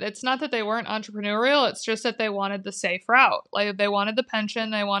say that. It's not that they weren't entrepreneurial. It's just that they wanted the safe route. Like, they wanted the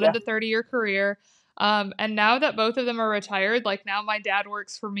pension. They wanted the 30-year career. And now that both of them are retired, like, now my dad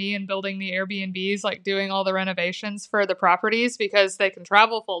works for me in building the Airbnbs, like, doing all the renovations for the properties because they can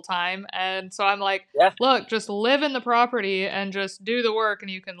travel full time. And so I'm like, look, just live in the property and just do the work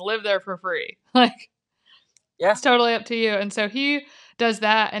and you can live there for free. Like, it's totally up to you. And so he does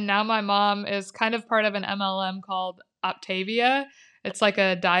that. And now my mom is kind of part of an MLM called Optavia. It's like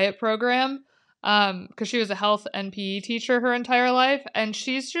a diet program. Because she was a health and PE teacher her entire life, and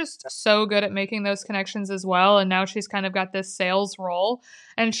she's just so good at making those connections as well. And now she's kind of got this sales role,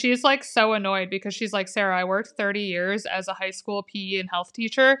 and she's, like, so annoyed because she's like, Sarah, I worked 30 years as a high school PE and health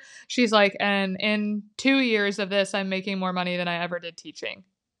teacher. She's like, and in 2 years of this, I'm making more money than I ever did teaching.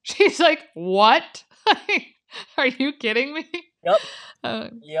 She's like, what? Are you kidding me? Yep.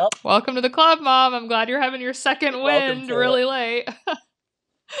 Welcome to the club, Mom. I'm glad you're having your second wind really late.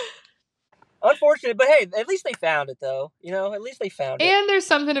 Unfortunate, but hey, at least they found it, though. You know, at least they found it. And there's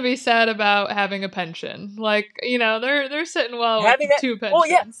something to be said about having a pension. Like, you know, they're sitting well with two pensions. Well,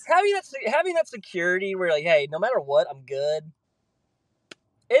 yeah, having that security where, like, hey, no matter what, I'm good.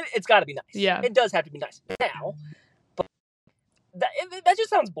 It's got to be nice. Yeah, it does have to be nice now. But that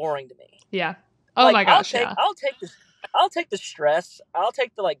just sounds boring to me. Yeah. Oh, like, my gosh. I'll take the stress. I'll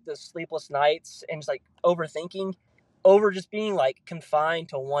take the sleepless nights and just, like, overthinking over just being like confined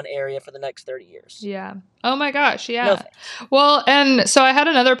to one area for the next 30 years. Yeah. Oh my gosh. Yeah. No thanks. Well, and so I had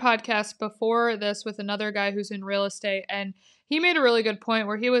another podcast before this with another guy who's in real estate, and he made a really good point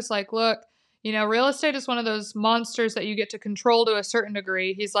where he was like, look, real estate is one of those monsters that you get to control to a certain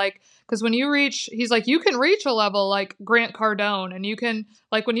degree. He's like, because when he's like, you can reach a level like Grant Cardone, and you can,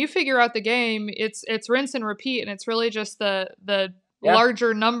 like, when you figure out the game, it's rinse and repeat, and it's really just the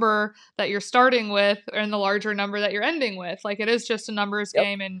larger number that you're starting with and the larger number that you're ending with. Like, it is just a numbers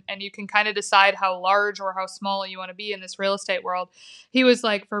game, and you can kind of decide how large or how small you want to be in this real estate world. He was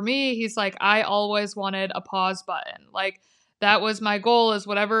like, for me, he's like, I always wanted a pause button. Like, that was my goal, is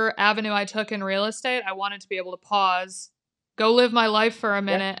whatever avenue I took in real estate, I wanted to be able to pause, go live my life for a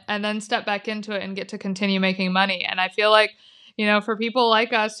minute, and then step back into it and get to continue making money. And I feel like, for people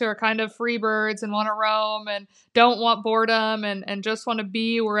like us who are kind of free birds and want to roam and don't want boredom and just want to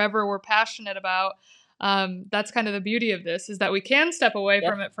be wherever we're passionate about, that's kind of the beauty of this, is that we can step away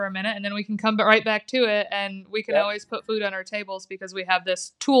from it for a minute, and then we can come right back to it, and we can always put food on our tables because we have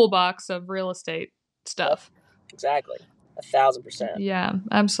this toolbox of real estate stuff. Exactly. 1,000%. Yeah,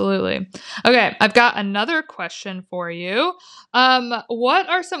 absolutely. Okay, I've got another question for you. What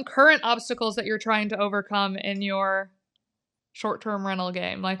are some current obstacles that you're trying to overcome in your short-term rental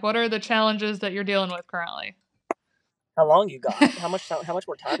game? Like, what are the challenges that you're dealing with currently? How long you got? How much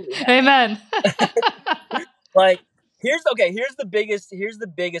more time do we have? Amen. Like, here's the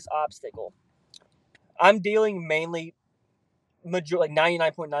biggest obstacle. I'm dealing mainly like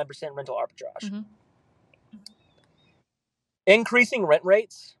 99.9% rental arbitrage. Mm-hmm. Increasing rent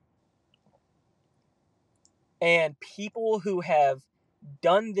rates, and people who have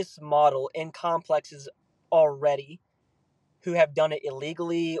done this model in complexes already, who have done it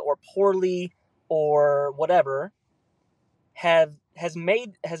illegally or poorly or whatever, has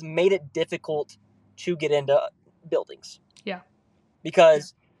made it difficult to get into buildings. Yeah.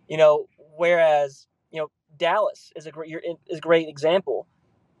 Because whereas Dallas is a great example.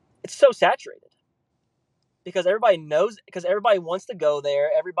 It's so saturated because everybody knows, because everybody wants to go there,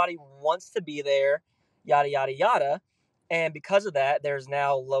 everybody wants to be there, yada yada yada, and because of that, there's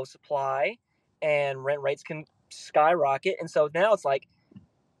now low supply and rent rates can skyrocket, and so now it's like,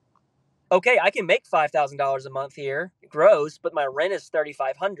 okay, I can make $5,000 a month here, gross, but my rent is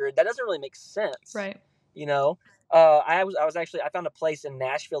 $3,500. That doesn't really make sense, right? I found a place in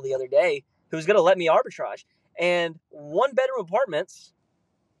Nashville the other day who's going to let me arbitrage, and 1-bedroom apartments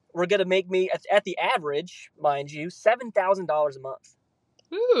were going to make me, at the average, mind you, $7,000 a month.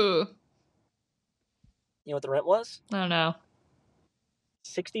 Ooh. You know what the rent was? I don't know.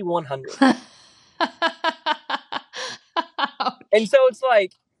 $6,100. And so it's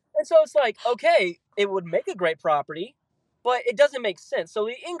like, okay, it would make a great property, but it doesn't make sense. So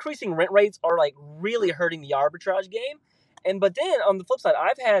the increasing rent rates are like really hurting the arbitrage game. But then on the flip side,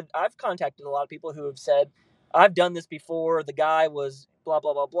 I've contacted a lot of people who have said, I've done this before. The guy was blah,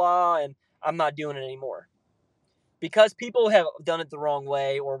 blah, blah, blah, and I'm not doing it anymore. Because people have done it the wrong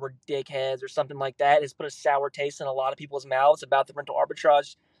way or were dickheads or something like that, it's put a sour taste in a lot of people's mouths about the rental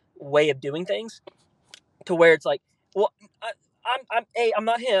arbitrage way of doing things, to where it's like, well, I'm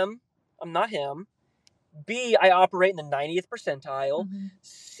not him. I'm not him. B, I operate in the 90th percentile. Mm-hmm.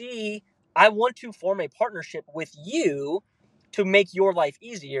 C, I want to form a partnership with you to make your life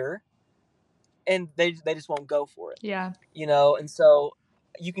easier. And they just won't go for it. Yeah. And so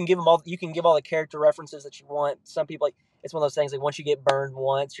you can give all the character references that you want. Some people, like, it's one of those things, like, once you get burned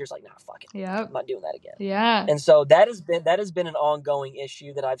once, you're just like, nah, fuck it. Yeah. I'm not doing that again. Yeah. And so that has been an ongoing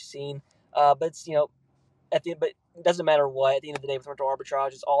issue that I've seen. But it's, but it doesn't matter what. At the end of the day, with rental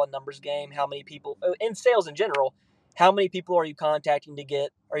arbitrage, it's all a numbers game. How many people in sales in general? How many people are you contacting to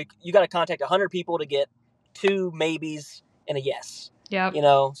get? Or you got to contact 100 people to get 2 maybes and a yes. Yeah.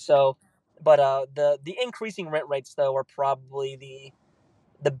 So, but the increasing rent rates though are probably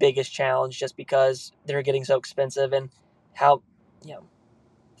the biggest challenge, just because they're getting so expensive, and how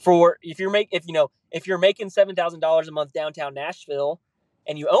if you're making $7,000 a month downtown Nashville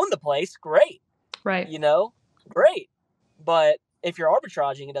and you own the place, great. Right. Great. But if you're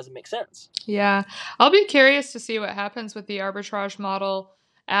arbitraging, it doesn't make sense. Yeah. I'll be curious to see what happens with the arbitrage model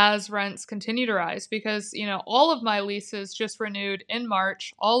as rents continue to rise, because, all of my leases just renewed in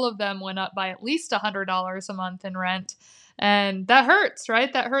March. All of them went up by at least $100 a month in rent. And that hurts,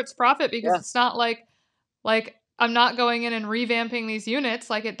 right? That hurts profit, because it's not like I'm not going in and revamping these units.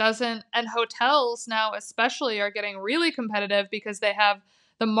 Like, it doesn't. And hotels now especially are getting really competitive because they have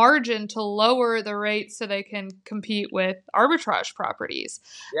the margin to lower the rates so they can compete with arbitrage properties.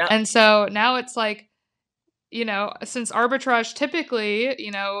 Yeah. And so now it's like, since arbitrage typically,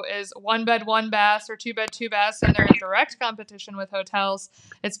 is one bed, one bath or two bed, two baths, and they're in direct competition with hotels,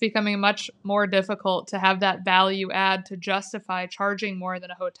 it's becoming much more difficult to have that value add to justify charging more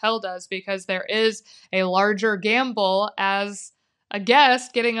than a hotel does, because there is a larger gamble as a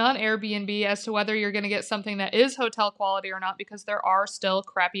guest getting on Airbnb as to whether you're going to get something that is hotel quality or not, because there are still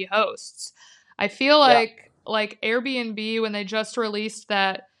crappy hosts. I feel like Airbnb, when they just released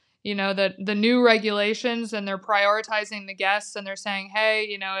that, the new regulations, and they're prioritizing the guests, and they're saying,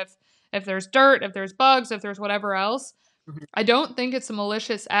 hey, if there's dirt, if there's bugs, if there's whatever else, Mhm. I don't think it's a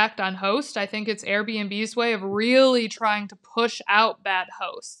malicious act on host. I think it's Airbnb's way of really trying to push out bad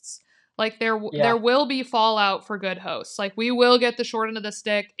hosts. Like there will be fallout for good hosts. Like we will get the short end of the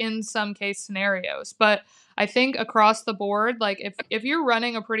stick in some case scenarios, but I think across the board, like if you're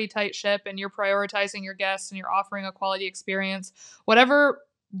running a pretty tight ship and you're prioritizing your guests and you're offering a quality experience, whatever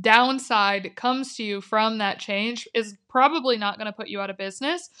downside comes to you from that change is probably not going to put you out of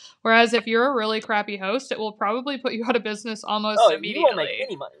business. Whereas if you're a really crappy host, it will probably put you out of business almost immediately. You won't make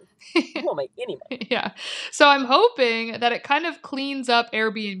any money. You won't make any money. Yeah. So I'm hoping that it kind of cleans up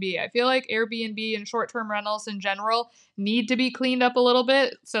Airbnb. I feel like Airbnb and short-term rentals in general need to be cleaned up a little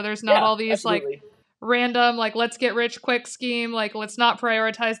bit. So there's not all these absolutely. like random, like, let's get rich quick scheme. Like, let's not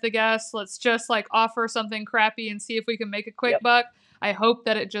prioritize the guests. Let's just like offer something crappy and see if we can make a quick buck. I hope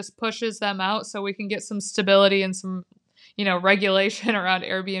that it just pushes them out so we can get some stability and some, regulation around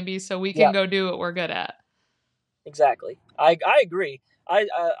Airbnb so we can go do what we're good at. Exactly. I agree.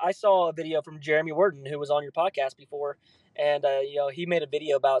 I saw a video from Jeremy Worden, who was on your podcast before, and he made a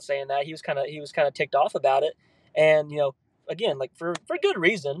video about saying that he was kind of ticked off about it, and again, like for good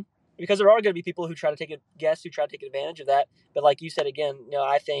reason, because there are going to be people who try to take advantage of that. But like you said, again,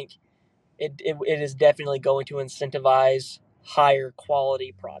 I think it is definitely going to incentivize higher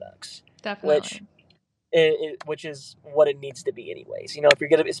quality products. Definitely. Which is what it needs to be anyways. If you're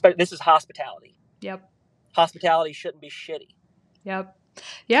going to, this is hospitality. Yep. Hospitality shouldn't be shitty. Yep.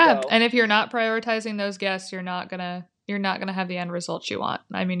 Yeah. So, and if you're not prioritizing those guests, you're not gonna have the end results you want.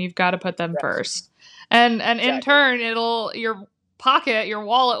 I mean, you've got to put them first. And in turn, your pocket, your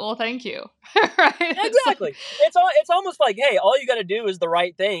wallet will thank you. Right? Exactly. It's almost like, hey, all you got to do is the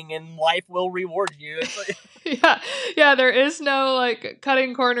right thing and life will reward you. It's like, yeah, there is no like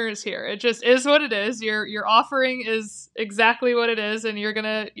cutting corners here. It just is what it is. Your offering is exactly what it is, and you're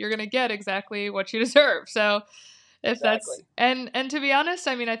going to get exactly what you deserve. So if that's and to be honest,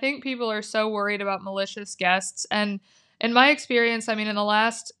 I mean, I think people are so worried about malicious guests, and in my experience, I mean, in the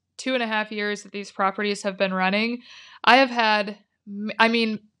last 2.5 years that these properties have been running, I have had, I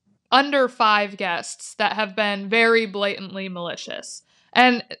mean, under 5 guests that have been very blatantly malicious.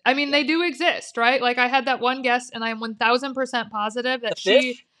 And I mean, they do exist, right? Like I had that one guest, and I'm 1000% positive that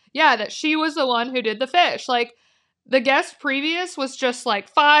she was the one who did the fish. Like the guest previous was just like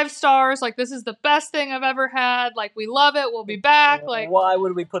 5 stars. Like, this is the best thing I've ever had. Like, we love it. We'll be back. Like, why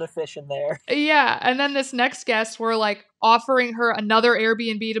would we put a fish in there? Yeah. And then this next guest, we're like offering her another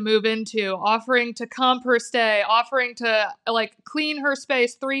Airbnb to move into, offering to comp her stay, offering to like clean her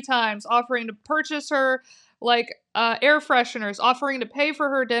space 3 times, offering to purchase her like air fresheners, offering to pay for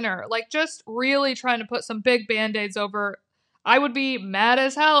her dinner, like just really trying to put some big band-aids over. I would be mad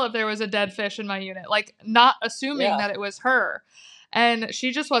as hell if there was a dead fish in my unit, like not assuming that it was her. And she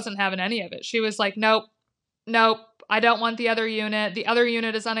just wasn't having any of it. She was like, nope, I don't want the other unit. The other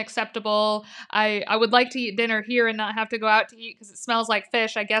unit is unacceptable. I would like to eat dinner here and not have to go out to eat because it smells like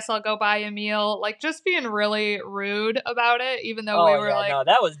fish. I guess I'll go buy a meal. Like just being really rude about it, even though we were like, no,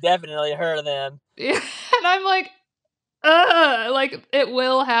 that was definitely her then. Yeah, and I'm like, like it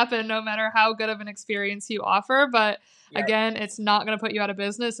will happen no matter how good of an experience you offer. But again, it's not going to put you out of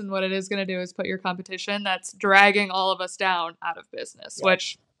business. And what it is going to do is put your competition that's dragging all of us down out of business,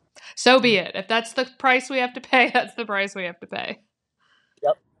 which so be it. If that's the price we have to pay, that's the price we have to pay.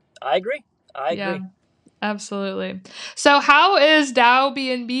 Yep. I agree. Yeah, absolutely. So how is Dow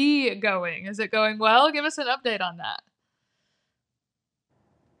B&B going? Is it going well? Give us an update on that.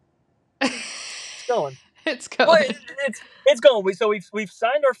 It's going. It's going. Well, it's going. We've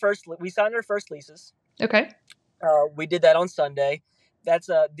signed our first leases. Okay. We did that on Sunday. That's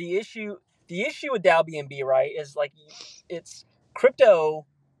the issue. The issue with Dow B&B, right, is like it's crypto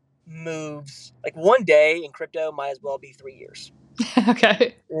moves like one day in crypto might as well be 3 years.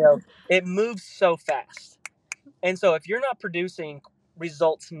 Okay. It moves so fast. And so if you're not producing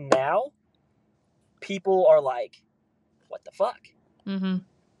results now, people are like, what the fuck? Mm-hmm.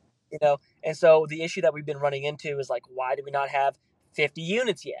 And so the issue that we've been running into is like, why do we not have 50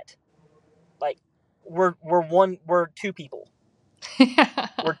 units yet? Like we're 2 people.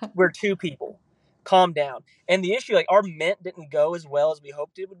 We're 2 people. calm down. And the issue, like, our mint didn't go as well as we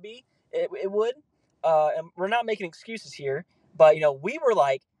hoped it would be. It would. And we're not making excuses here, but we were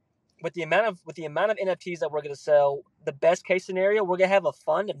like, with the amount of NFTs that we're going to sell, the best case scenario, we're going to have a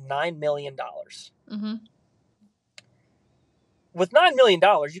fund of $9 million. Mm-hmm. With $9 million,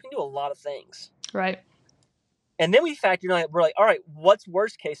 you can do a lot of things. Right. And then we factored in, we're like, all right, what's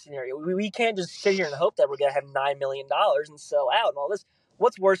worst case scenario? We can't just sit here and hope that we're going to have $9 million and sell out and all this.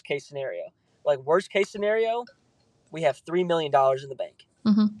 What's worst case scenario? Like, worst case scenario, we have $3 million in the bank.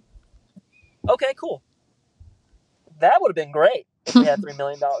 Mm-hmm. Okay, cool. That would have been great if we had $3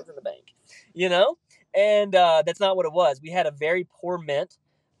 million in the bank, And that's not what it was. We had a very poor mint.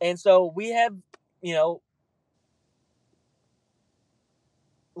 And so we have,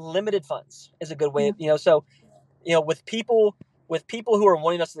 limited funds is a good way, so, with people who are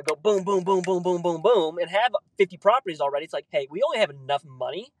wanting us to go boom, boom, boom, boom, boom, boom, boom, and have 50 properties already, it's like, hey, we only have enough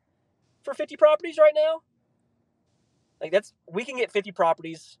money for 50 properties right now. Like, we can get 50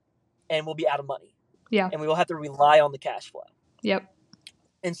 properties and we'll be out of money. Yeah. And we will have to rely on the cash flow. Yep.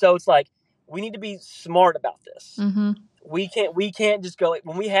 And so it's like, we need to be smart about this. Mm-hmm. We can't just go,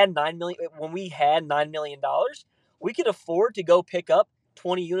 when we had $9 million, we could afford to go pick up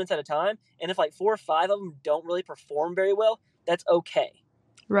 20 units at a time. And if like 4 or 5 of them don't really perform very well, that's okay.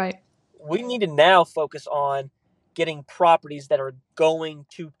 Right. We need to now focus on getting properties that are going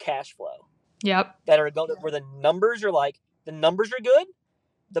to cash flow. Yep. That are going where the numbers are good,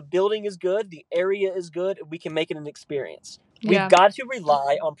 the building is good, the area is good, we can make it an experience. Yeah. We've got to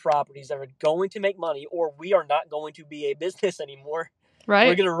rely on properties that are going to make money, or we are not going to be a business anymore. Right.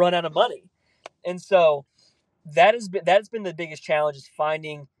 We're going to run out of money. And so that's been the biggest challenge, is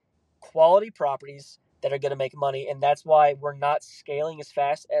finding quality properties that are going to make money. And that's why we're not scaling as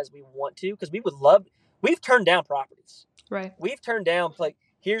fast as we want to, because we've turned down properties. Right. We've turned down, like,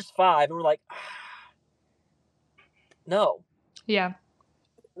 here's 5, and we're like, no. Yeah.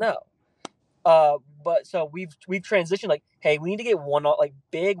 No. But so we've transitioned, like, hey, we need to get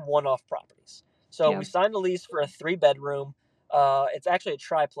big one-off properties. So we signed a lease for a 3-bedroom. It's actually a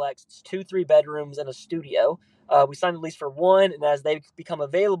triplex. It's 2 3-bedrooms and a studio. We signed a lease for 1, and as they become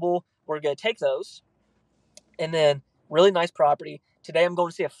available, we're going to take those. And then, really nice property. Today I'm going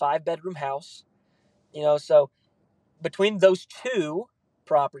to see a 5-bedroom house. So between those 2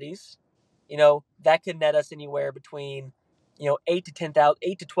 properties, that could net us anywhere between, $8,000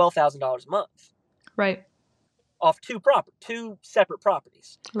 to $12,000 a month. Right. Off 2 separate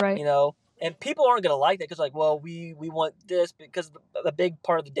properties. Right. And people aren't going to like that, because, like, well, we want this, because the big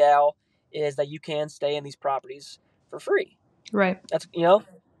part of the DAO is that you can stay in these properties for free. Right. That's,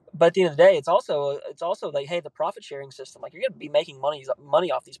 but at the end of the day, it's also like, hey, the profit sharing system, like, you're going to be making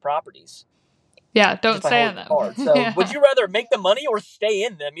money off these properties. Yeah, don't stay in them. So Yeah. Would you rather make the money or stay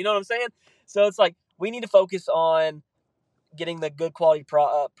in them? You know what I'm saying? So it's like, we need to focus on getting the good quality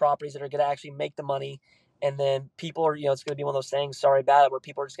properties that are going to actually make the money. And then people are, it's going to be one of those things, sorry about it, where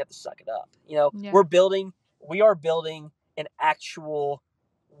people are just going to suck it up. Yeah. We are building an actual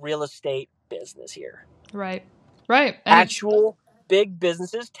real estate business here. Right. Right. And actual big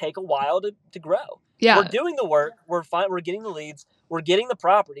businesses take a while to grow. Yeah. We're doing the work. We're fine. We're getting the leads. We're getting the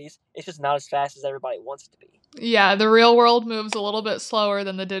properties. It's just not as fast as everybody wants it to be. Yeah, the real world moves a little bit slower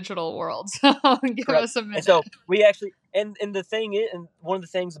than the digital world. So give us a minute. And so we actually, and the thing is, and one of the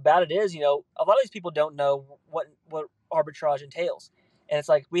things about it is, a lot of these people don't know what arbitrage entails. And it's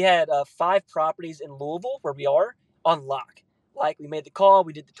like, we had 5 properties in Louisville where we are on lock. Like, we made the call,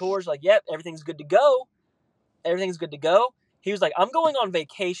 we did the tours, like, yep, everything's good to go. Everything's good to go. He was like, I'm going on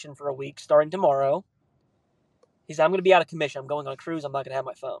vacation for a week starting tomorrow. He said, I'm going to be out of commission. I'm going on a cruise. I'm not going to have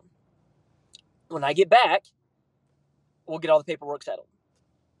my phone. When I get back, we'll get all the paperwork settled.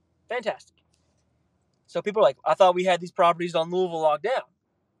 Fantastic. So people are like, I thought we had these properties on Louisville locked down.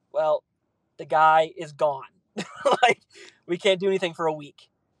 Well, the guy is gone. Like, we can't do anything for a week.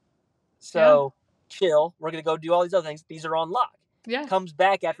 So chill. We're going to go do all these other things. These are on lock. Yeah. Comes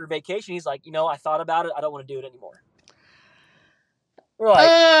back after vacation. He's like, I thought about it. I don't want to do it anymore. We're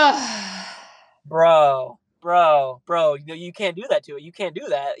like, bro, you can't do that to it. You can't do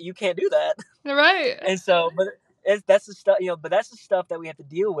that. Right. And so, but that's the stuff, but that's the stuff that we have to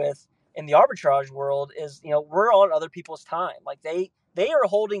deal with in the arbitrage world is, we're on other people's time. Like, they are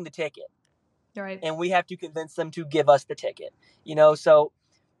holding the ticket. Right. And we have to convince them to give us the ticket, so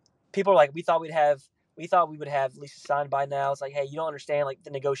people are like, we thought we would have leases signed by now. It's like, hey, you don't understand, like, the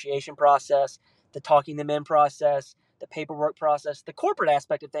negotiation process, the talking them in process, the paperwork process, the corporate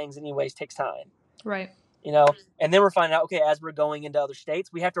aspect of things anyways takes time. Right. And then we're finding out, okay, as we're going into other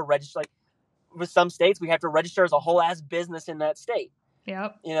states, we have to register, like, with some states, we have to register as a whole ass business in that state.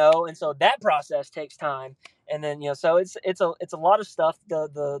 Yep. And so that process takes time. And then, so it's a lot of stuff,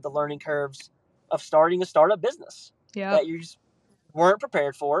 the learning curves of starting a startup business Yep. that you just weren't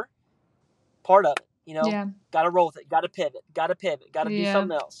prepared for. Part of it, Yeah. got to roll with it, got to pivot, got to do Yeah.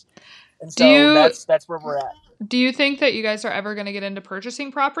 something else. And Do so you that's where we're at. do you think that you guys are ever going to get into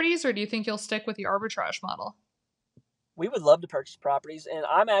purchasing properties, or do you think you'll stick with the arbitrage model? We would love to purchase properties, and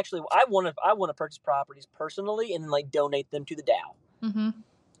I want to purchase properties personally and then like donate them to the DAO. Mm-hmm.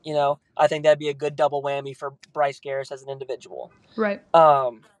 I think that'd be a good double whammy for Bryce Garris as an individual. Right.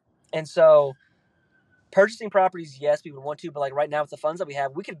 And so purchasing properties, yes, we would want to, but like right now with the funds that we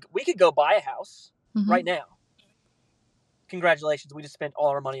have, we could go buy a house right now. Congratulations, we just spent all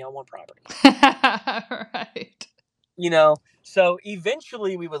our money on one property. Right. So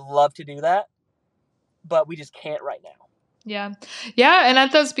eventually we would love to do that, but we just can't right now. Yeah. Yeah. And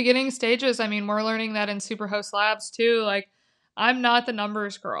at those beginning stages, I mean, we're learning that in Superhost Labs too. Like, I'm not the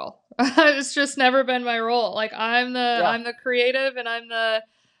numbers girl. It's just never been my role. Like, I'm the creative, and I'm the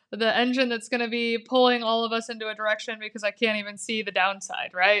engine that's going to be pulling all of us into a direction because I can't even see the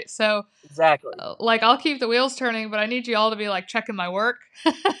downside, right? So exactly, like, I'll keep the wheels turning, but I need you all to be like checking my work.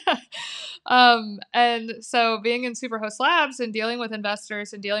 And so being in Superhost Labs and dealing with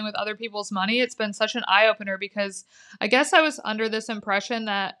investors and dealing with other people's money, it's been such an eye opener, because I guess I was under this impression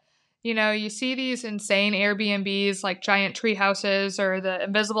that, you see these insane Airbnbs like giant tree houses, or the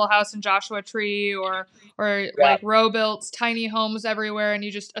invisible house in Joshua Tree, or like row built tiny homes everywhere. And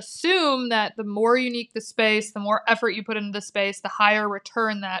you just assume that the more unique the space, the more effort you put into the space, the higher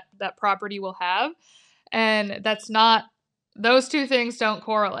return that property will have. And that's not, those two things don't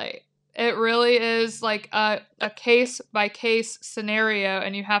correlate. It really is like a case by case scenario.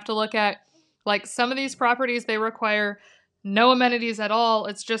 And you have to look at, like, some of these properties, they require no amenities at all.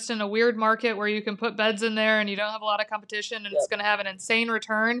 It's just in a weird market where you can put beds in there and you don't have a lot of competition, and it's going to have an insane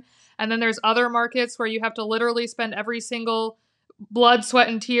return. And then there's other markets where you have to literally spend every single blood, sweat,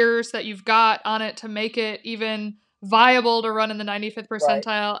 and tears that you've got on it to make it even viable to run in the 95th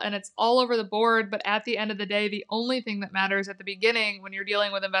percentile. And it's all over the board. But at the end of the day, the only thing that matters at the beginning when you're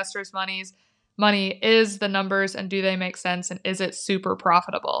dealing with investors' money is the numbers, and do they make sense, and is it super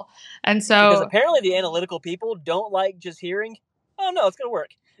profitable? And so, because apparently the analytical people don't like just hearing, oh no, it's gonna work.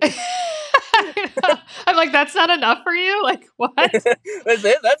 I'm like, that's not enough for you? Like, what? That's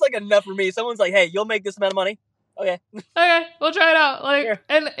it. That's like enough for me. Someone's like, hey, you'll make this amount of money. Okay, we'll try it out. Like, sure.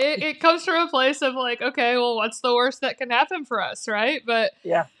 And it comes from a place of like, okay, well, what's the worst that can happen for us, right? But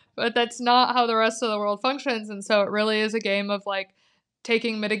that's not how the rest of the world functions. And so it really is a game of like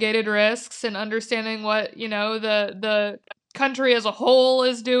taking mitigated risks and understanding what, the country as a whole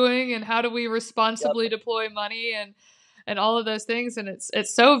is doing, and how do we responsibly deploy money, and all of those things. And it's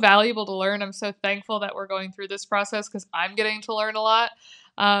so valuable to learn. I'm so thankful that we're going through this process, because I'm getting to learn a lot.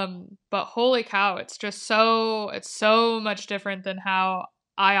 But holy cow, it's so much different than how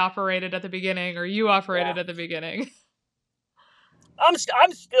I operated at the beginning, or you operated at the beginning. I'm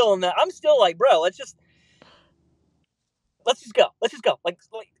still in that. I'm still like, bro, let's just go. Like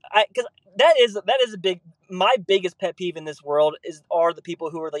because that is my biggest pet peeve in this world are the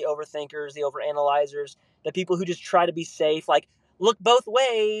people who are the overthinkers, the overanalyzers, the people who just try to be safe, like look both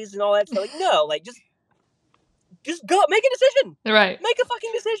ways and all that stuff. Like, no, like just go, make a decision. Right. Make a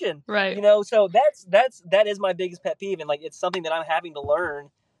fucking decision. Right. So that is my biggest pet peeve, and like it's something that I'm having to learn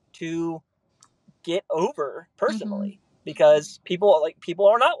to get over personally. Because people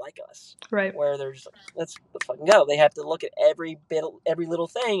are not like us, right? Where they're just like, let's fucking go. They have to look at every little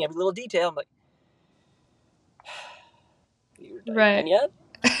thing, every little detail. I'm like, right? Done yet?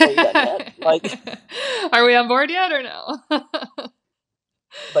 Are you done yet? Like, are we on board yet or no?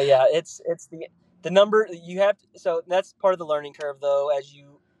 But yeah, it's the number you have. So that's part of the learning curve, though.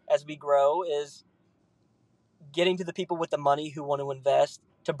 As we grow, is getting to the people with the money who want to invest,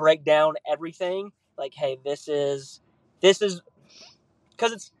 to break down everything. Like, hey, this is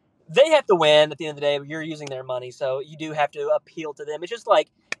because they have to win at the end of the day. You're using their money, so you do have to appeal to them. It's just like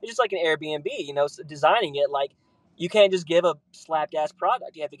an Airbnb, designing it. Like, you can't just give a slapdash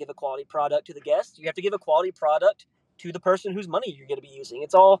product. You have to give a quality product to the guests. You have to give a quality product to the person whose money you're going to be using.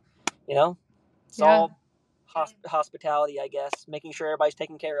 It's all, all hospitality, I guess, making sure everybody's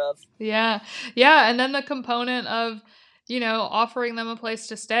taken care of. Yeah. And then the component of, offering them a place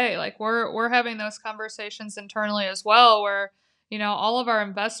to stay. Like, we're having those conversations internally as well, where, all of our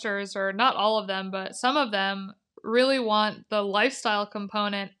investors, or not all of them, but some of them, really want the lifestyle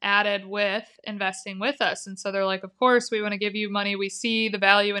component added with investing with us. And so they're like, of course, we want to give you money. We see the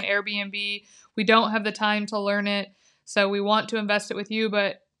value in Airbnb. We don't have the time to learn it, so we want to invest it with you,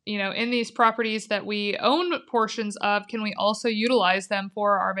 but in these properties that we own portions of, can we also utilize them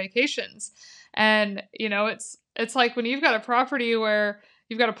for our vacations? And, it's like when you've got a property where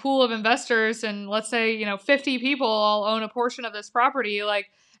you've got a pool of investors and let's say, 50 people all own a portion of this property,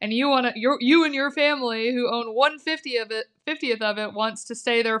 like, and you and your family who own 50th of it wants to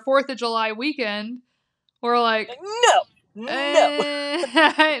stay their 4th of July weekend. We're like, no.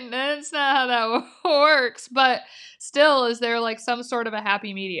 That's not how that works. But still, is there like some sort of a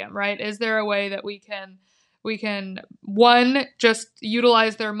happy medium, right? Is there a way that we can one, just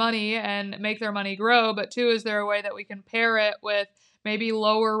utilize their money and make their money grow, but two, is there a way that we can pair it with maybe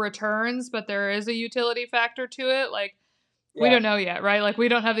lower returns, but there is a utility factor to it? Like, we don't know yet, right? Like, we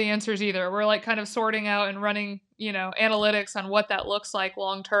don't have the answers either. We're like kind of sorting out and running, analytics on what that looks like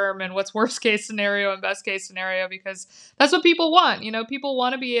long term and what's worst case scenario and best case scenario, because that's what people want. People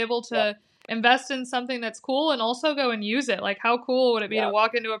want to be able to invest in something that's cool and also go and use it. Like, how cool would it be to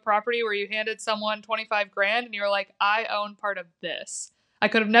walk into a property where you handed someone 25 grand and you're like, I own part of this. I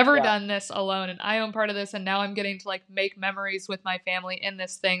could have never done this alone, and I own part of this, and now I'm getting to like make memories with my family in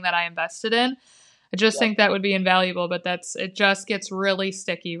this thing that I invested in. I just think that would be invaluable, but it just gets really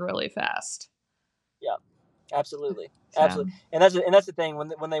sticky really fast. Yeah, absolutely. Absolutely. And that's the thing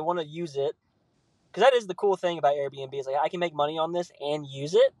when they want to use it, because that is the cool thing about Airbnb is like, I can make money on this and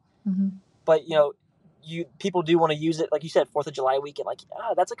use it. Mm-hmm. But people do want to use it, like you said, 4th of July weekend. Like,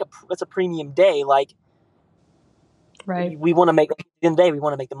 that's a premium day. Like, right? We want to make, at the end of the day, we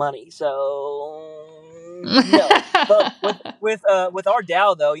want to make the money. So no. But with our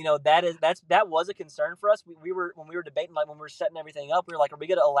DAO though, that was a concern for us. We were, when we were debating, like when we were setting everything up, we were like, are we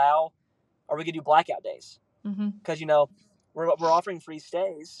gonna do blackout days? Because we're offering free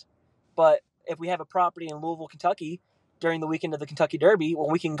stays, but if we have a property in Louisville, Kentucky during the weekend of the Kentucky Derby,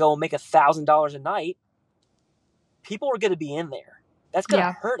 when we can go and make $1,000 a night, people are going to be in there. That's going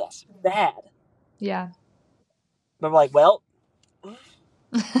to hurt us bad. Yeah. But we're like, well,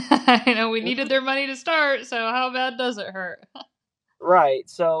 I know we needed their money to start, so how bad does it hurt? Right.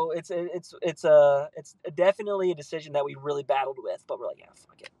 So it's definitely a decision that we really battled with, but we're like, yeah,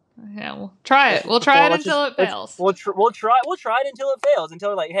 fuck it. Yeah, we'll try it. We'll try it until it fails. We'll try it until it fails. Until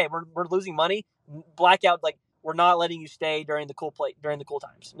we're like, hey, we're losing money. Blackout. Like, we're not letting you stay during the cool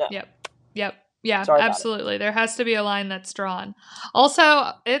times. No. Yep. Yeah, Sorry, absolutely. There has to be a line that's drawn.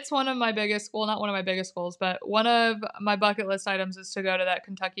 Also, it's one of my biggest, well, not one of my biggest goals, but one of my bucket list items is to go to that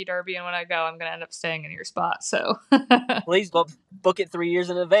Kentucky Derby. And when I go, I'm going to end up staying in your spot. So please book it 3 years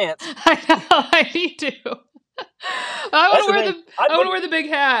in advance. I know, I need to. I want to wear the big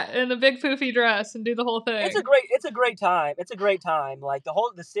hat and the big poofy dress and do the whole thing. It's a great time. It's a great time. Like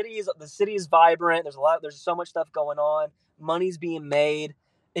the city is vibrant. There's so much stuff going on. Money's being made.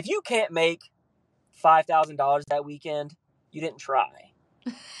 If you can't make $5,000 that weekend, you didn't try.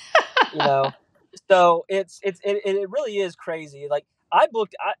 So it really is crazy. Like, I have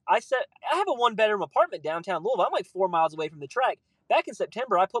a 1-bedroom apartment downtown Louisville. I'm like 4 miles away from the track. Back in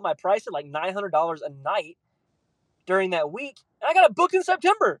September, I put my price at like $900 a night during that week, and I got it booked in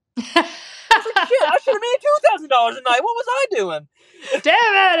September. I was like, shit, I should have made $2,000 a night. What was I doing?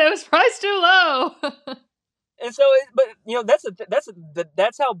 Damn it was priced too low. And so,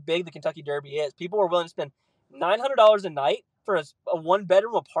 that's how big the Kentucky Derby is. People are willing to spend $900 a night for a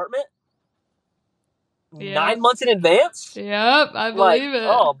 1-bedroom apartment 9 months in advance. Yep, I believe it.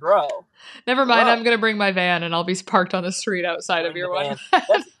 Oh, bro. Never mind. Bro. I'm gonna bring my van, and I'll be parked on the street outside of your one.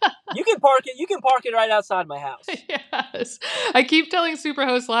 You can park it right outside my house. Yes. I keep telling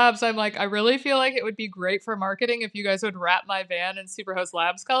Superhost Labs, I'm like, I really feel like it would be great for marketing if you guys would wrap my van in Superhost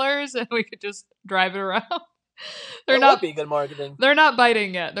Labs colors, and we could just drive it around. That would be good marketing. They're not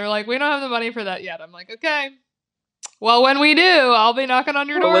biting yet. They're like, we don't have the money for that yet. I'm like, okay. Well, when we do, I'll be knocking on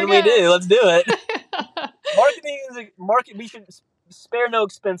your door. When we do, let's do it. Marketing. We should spare no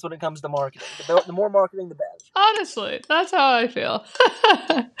expense when it comes to marketing. The more marketing, the better. Honestly, that's how I feel.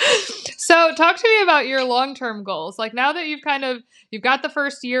 So, talk to me about your long-term goals. Like, now that you've got the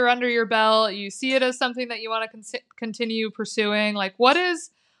first year under your belt, you see it as something that you want to continue pursuing. Like, what is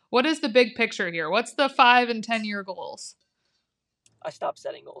the big picture here? What's the 5 and 10 year goals? I stopped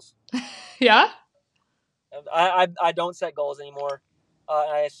setting goals. Yeah? I don't set goals anymore.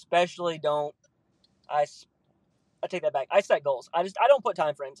 I especially don't. I take that back. I set goals. I don't put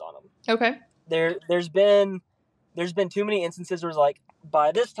time frames on them. Okay. There's been too many instances where it's like,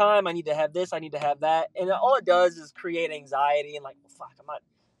 by this time I need to have this, I need to have that, and all it does is create anxiety and like, well, fuck, I'm not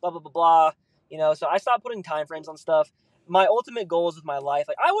blah blah blah blah. So I stopped putting time frames on stuff. My ultimate goals with my life,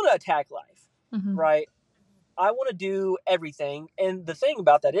 like, I want to attack life, right? I want to do everything, and the thing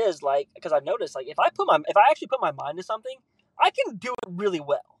about that is, like, because I've noticed, like, if I actually put my mind to something, I can do it really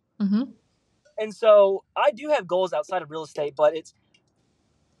well. Mm-hmm. And so I do have goals outside of real estate, but it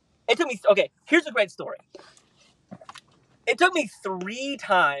took me, okay, here's a great story. It took me 3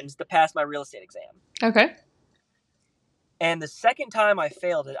 times to pass my real estate exam. Okay. And the second time I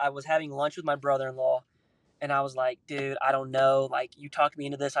failed it, I was having lunch with my brother-in-law, and I was like, dude, I don't know. Like, you talked me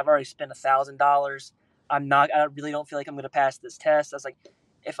into this. I've already spent $1,000. I really don't feel like I'm going to pass this test. I was like,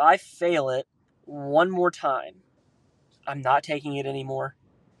 if I fail it one more time, I'm not taking it anymore.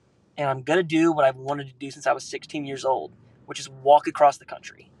 And I'm going to do what I've wanted to do since I was 16 years old, which is walk across the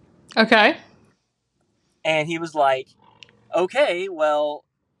country. Okay. And he was like, okay, well,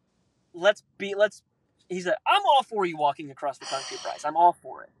 he said, I'm all for you walking across the country, Bryce. I'm all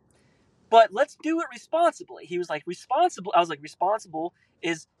for it. But let's do it responsibly. He was like, responsible. I was like, responsible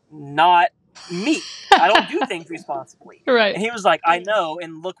is not me. I don't do things responsibly. Right. And he was like, I know,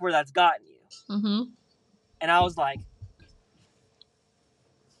 and look where that's gotten you. Mm-hmm. And I was like,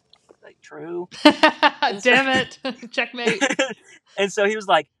 true. Damn it. Checkmate. And so he was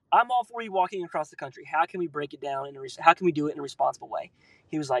like, I'm all for you walking across the country. How can we break it down? How can we do it in a responsible way?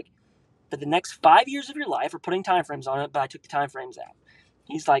 He was like, for the next 5 years of your life, we're putting time frames on it, but I took the time frames out.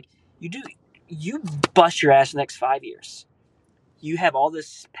 He's like, you bust your ass the next 5 years. You have all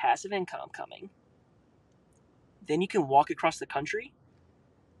this passive income coming. Then you can walk across the country,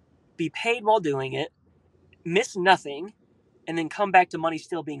 be paid while doing it, miss nothing, and then come back to money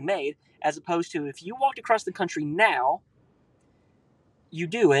still being made, as opposed to if you walked across the country now, you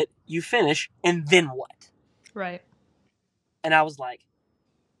do it, you finish, and then what? Right. And I was like,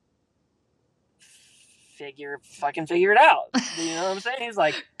 figure it out. You know what I'm saying? He's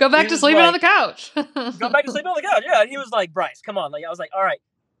like, go back to sleeping on the couch. Go back to sleeping on the couch. Yeah. And he was like, Bryce, come on. Like, I was like, all right,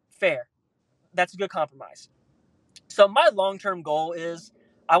 fair. That's a good compromise. So my long-term goal is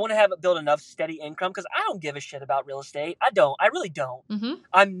I want to build enough steady income because I don't give a shit about real estate. I really don't. Mm-hmm.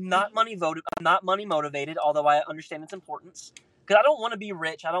 I'm not money motivated, although I understand its importance. Because I don't want to be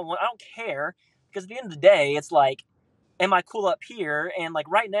rich. I don't care. Because at the end of the day, it's like, am I cool up here? And like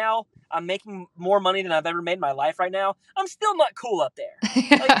right now, I'm making more money than I've ever made in my life right now. I'm still not cool up there.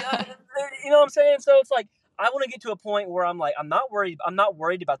 Like, you know what I'm saying? So it's like, I want to get to a point where I'm like, I'm not worried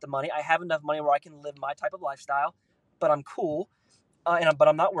about the money. I have enough money where I can live my type of lifestyle, but I'm cool. But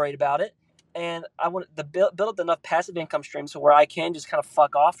I'm not worried about it. And I want to build up enough passive income streams so where I can just kind of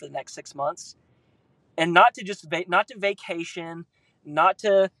fuck off for the next 6 months and not to vacation, not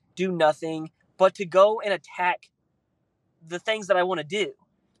to do nothing, but to go and attack the things that I want to do,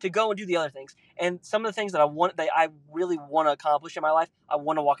 to go and do the other things. And some of the things that I really want to accomplish in my life, I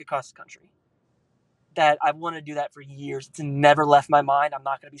want to walk across the country. That I want to do that for years. It's never left my mind. I'm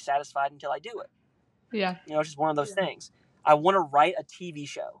not going to be satisfied until I do it. Yeah. You know, it's just one of those things. I want to write a TV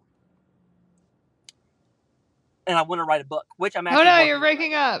show. And I want to write a book, which I'm actually. Oh no, you're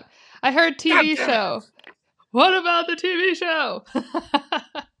breaking up. I heard TV show. What about the TV show?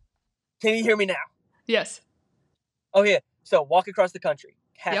 Can you hear me now? Yes. Oh yeah. So walk across the country.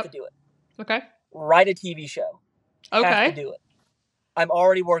 Have to do it. Okay. Write a TV show. Okay. Have to do it. I'm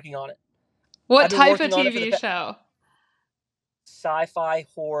already working on it. What type of TV show? Sci-fi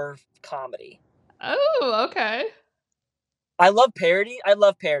horror comedy. Oh, okay. I love parody. I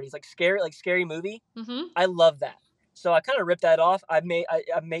love parodies, like scary movie. Mm-hmm. I love that. So I kind of ripped that off. I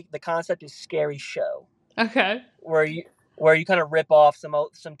make the concept is scary show. Okay. Where you kind of rip off some other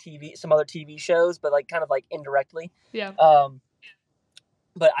TV shows, but like kind of like indirectly. Yeah.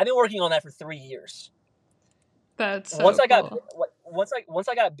 But I've been working on that for 3 years. That's so once I got cool. once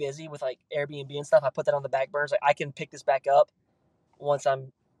I got busy with like Airbnb and stuff, I put that on the back burner. Like I can pick this back up once I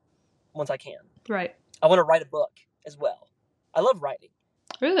can. Right. I want to write a book as well. I love writing.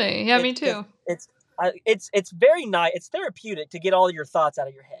 Really? Yeah, me too. It's very nice. It's therapeutic to get all your thoughts out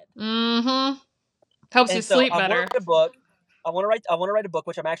of your head. Mm-hmm. Helps you sleep better. I want to write a book,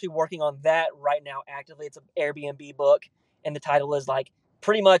 which I'm actually working on that right now actively. It's an Airbnb book, and the title is like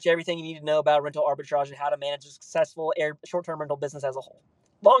pretty much everything you need to know about rental arbitrage and how to manage a successful short-term rental business as a whole.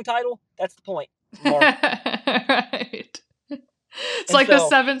 Long title. That's the point. Right. It's like the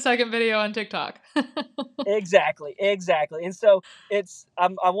 7-second video on TikTok. Exactly. And so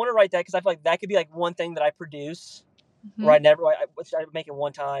I want to write that because I feel like that could be like one thing that I produce. Mm-hmm. Right, which I make it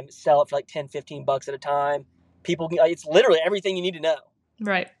one time, sell it for like $10-15 at a time. It's literally everything you need to know.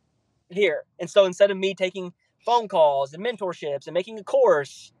 Right. Here. And so instead of me taking phone calls and mentorships and making a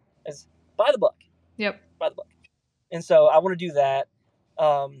course, is buy the book. Yep. Buy the book. And so I want to do that.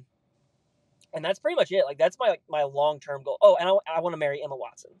 And that's pretty much it. Like that's my long-term goal. Oh, and I want to marry Emma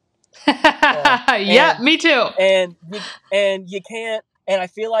Watson. Yeah, me too. And you can't. And I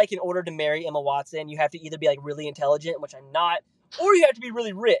feel like in order to marry Emma Watson, you have to either be like really intelligent, which I'm not, or you have to be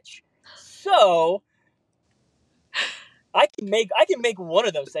really rich. So I can make one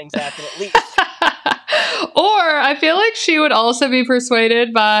of those things happen at least. Or I feel like she would also be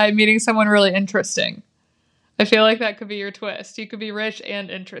persuaded by meeting someone really interesting. I feel like that could be your twist. You could be rich and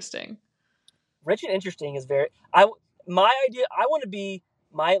interesting. Rich and interesting is my idea. I want to be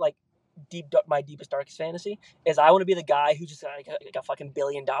my deepest, darkest fantasy is I want to be the guy who just got a fucking $1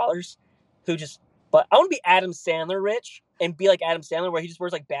 billion, but I want to be Adam Sandler rich and be like Adam Sandler where he just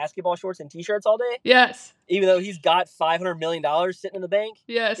wears like basketball shorts and t-shirts all day. Yes. Even though he's got $500 million sitting in the bank.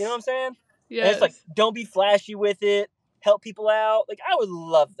 Yes. You know what I'm saying? Yes. And it's like, don't be flashy with it. Help people out. Like, I would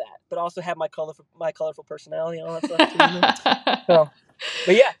love that, but also have my colorful personality and all that stuff too.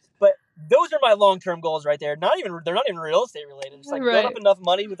 But those are my long-term goals right there. They're not even real estate related. It's like build up enough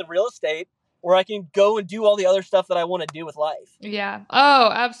money with the real estate where I can go and do all the other stuff that I want to do with life. Yeah. Oh,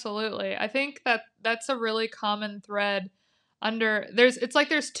 absolutely. I think that's a really common thread it's like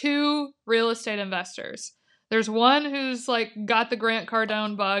there's two real estate investors. There's one who's like got the Grant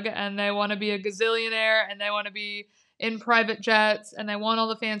Cardone bug and they want to be a gazillionaire and they want to be in private jets and they want all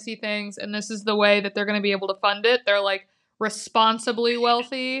the fancy things and this is the way that they're going to be able to fund it. They're like responsibly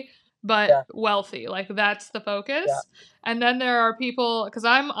wealthy, but wealthy. Like that's the focus. Yeah. And then there are people, because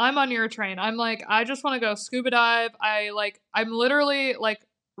I'm on your train. I'm like, I just want to go scuba dive. I'm literally like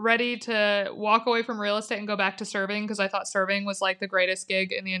ready to walk away from real estate and go back to serving because I thought serving was like the greatest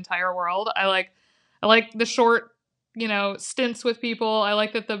gig in the entire world. I like the short, stints with people. I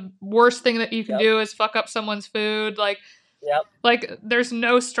like that the worst thing that you can do is fuck up someone's food. Like there's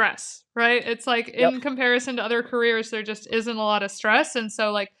no stress, right? It's like in comparison to other careers, there just isn't a lot of stress. And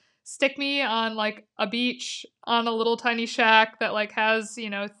so like stick me on like a beach on a little tiny shack that like has,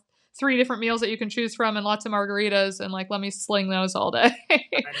 3 different meals that you can choose from and lots of margaritas and like let me sling those all day.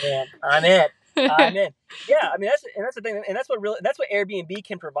 I'm in. Yeah, I mean that's the thing, and that's what Airbnb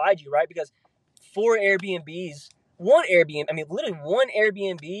can provide you, right? Because for Airbnbs, one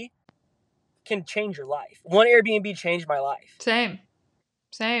Airbnb can change your life. One Airbnb changed my life. Same.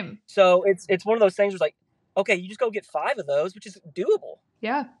 So it's one of those things where it's like, okay, you just go get 5 of those, which is doable.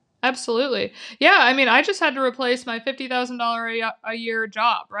 Yeah. Absolutely. Yeah, I mean, I just had to replace my $50,000 a year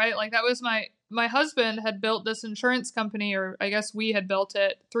job, right? Like that was my husband had built this insurance company, or I guess we had built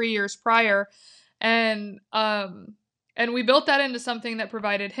it 3 years prior, and we built that into something that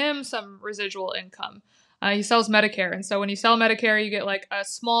provided him some residual income. He sells Medicare, and so when you sell Medicare, you get like a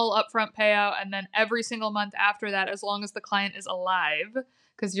small upfront payout, and then every single month after that, as long as the client is alive,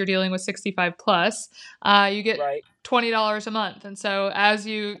 because you're dealing with 65 plus, you get $20 a month. And so as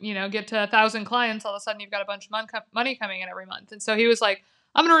you get to 1,000 clients, all of a sudden you've got a bunch of money coming in every month. And so he was like,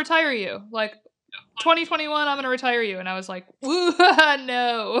 I'm going to retire you. Like 2021, I'm going to retire you. And I was like,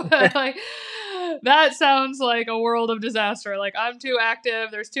 no. Like that sounds like a world of disaster. Like I'm too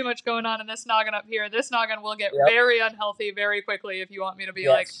active. There's too much going on in this noggin up here. This noggin will get very unhealthy very quickly if you want me to be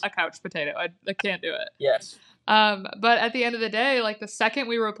like a couch potato. I can't do it. Yes. But at the end of the day, like the second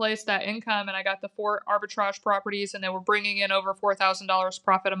we replaced that income and I got the 4 arbitrage properties and they were bringing in over $4,000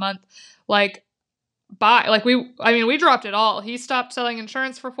 profit a month, we dropped it all. He stopped selling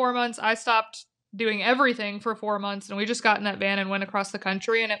insurance for 4 months. I stopped doing everything for 4 months and we just got in that van and went across the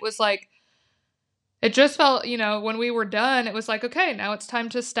country. And it was like, it just felt, when we were done, it was like, okay, now it's time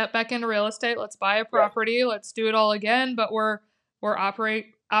to step back into real estate. Let's buy a property. Let's do it all again. But we're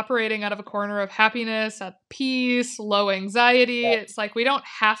operating out of a corner of happiness, at peace, low anxiety. It's like we don't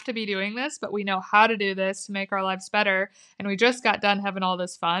have to be doing this, but we know how to do this to make our lives better. And we just got done having all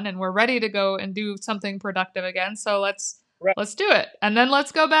this fun and we're ready to go and do something productive again. So let's do it. And then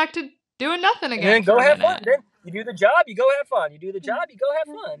let's go back to doing nothing again. And then go have fun. Then you do the job, you go have fun. You do the job, you go have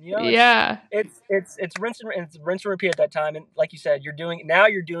fun. It's rinse and repeat at that time. And like you said, you're doing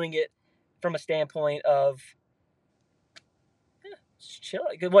it from a standpoint of chill.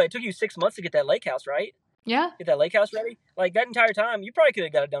 What, it took you 6 months to get that lake house, right? Yeah. Get that lake house ready? Like that entire time, you probably could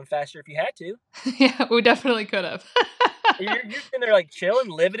have got it done faster if you had to. Yeah, we definitely could have. You're sitting there like chilling,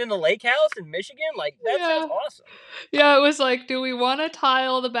 living in the lake house in Michigan. Like that sounds awesome. Yeah, it was like, do we want to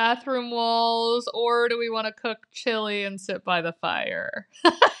tile the bathroom walls or do we want to cook chili and sit by the fire?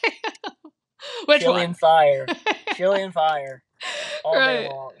 Which chili one? And fire. Chili and fire. All day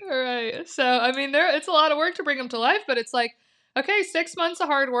long. Right. So, I mean, it's a lot of work to bring them to life, but it's like, okay, 6 months of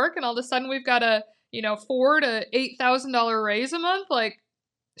hard work and all of a sudden we've got a, $4,000 to $8,000 raise a month. Like,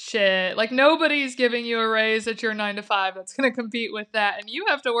 shit. Like, nobody's giving you a raise at your 9 to 5 that's going to compete with that. And you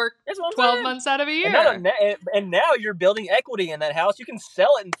have to work 12 months out of a year. And now you're building equity in that house. You can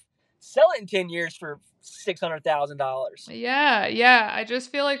sell it in 10 years for $600,000. Yeah. I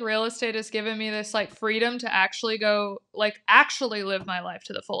just feel like real estate has given me this like freedom to actually actually live my life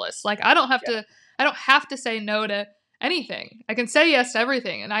to the fullest. Like I don't have to say no to anything. I can say yes to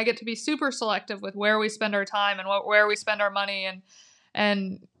everything, and I get to be super selective with where we spend our time and where we spend our money.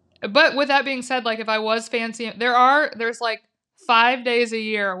 But with that being said, like if I was fancy, there's like 5 days a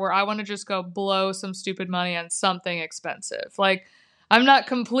year where I want to just go blow some stupid money on something expensive. Like I'm not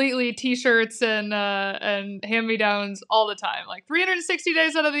completely t-shirts and hand-me-downs all the time. Like 360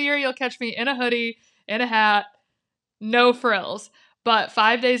 days out of the year, you'll catch me in a hoodie, in a hat, no frills. But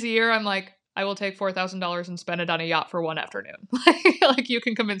 5 days a year, I'm like, I will take $4,000 and spend it on a yacht for one afternoon. Like you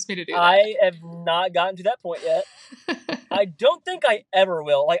can convince me to do that. I have not gotten to that point yet. I don't think I ever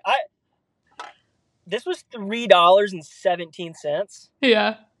will. Like this was $3.17.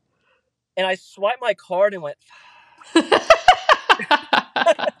 Yeah. And I swiped my card and went.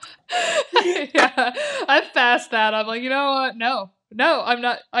 Yeah, I've passed that. I'm like, you know what? No, I'm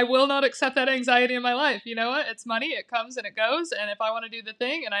not. I will not accept that anxiety in my life. You know what? It's money. It comes and it goes. And if I want to do the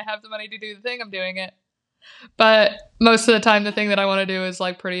thing and I have the money to do the thing, I'm doing it. But most of the time, the thing that I want to do is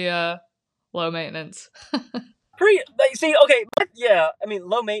like pretty low maintenance. See, okay, yeah. I mean,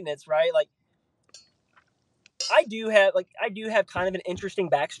 low maintenance, right? Like, I do have kind of an interesting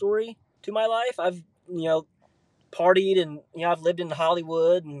backstory to my life. I've partied and I've lived in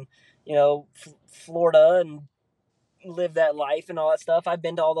Hollywood and Florida and lived that life and all that stuff. I've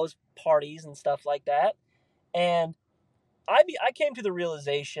been to all those parties and stuff like that, and I came to the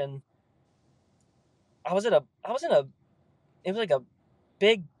realization. It was like a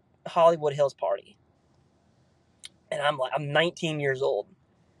big Hollywood Hills party, and I'm 19 years old.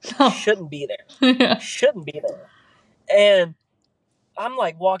 Shouldn't be there. Yeah. Shouldn't be there. And I'm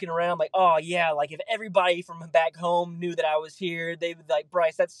like walking around like, oh yeah, like if everybody from back home knew that I was here, they would like,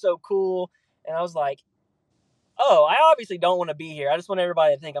 Bryce, that's so cool. And I was like, oh, I obviously don't want to be here. I just want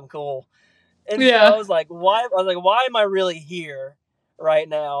everybody to think I'm cool. And so I was like, why am I really here right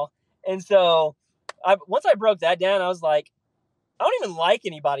now? And so once I broke that down, I was like, I don't even like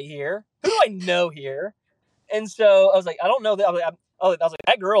anybody here. Who do I know here? And so I was like, I don't know that. I was like,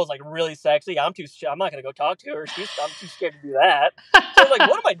 that girl is like really sexy. I'm not gonna go talk to her. I'm too scared to do that. So I was like,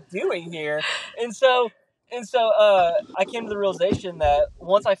 what am I doing here? And so I came to the realization that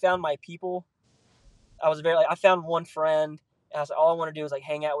once I found my people, I found one friend, and I was like, all I want to do is like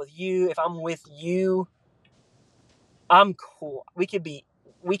hang out with you. If I'm with you, I'm cool. We could be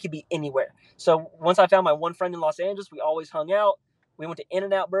anywhere. So once I found my one friend in Los Angeles, we always hung out. We went to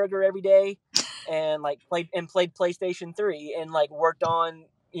In-N-Out Burger every day. And like played PlayStation 3 and like worked on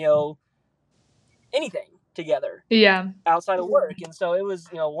anything together outside of work. And so it was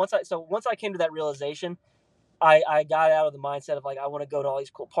once I came to that realization, I got out of the mindset of like I want to go to all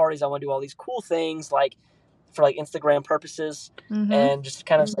these cool parties, I want to do all these cool things like for like Instagram purposes, and just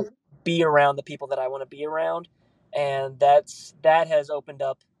kind of like be around the people that I want to be around. And that has opened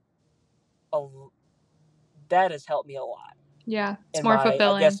up that has helped me a lot. Yeah, it's more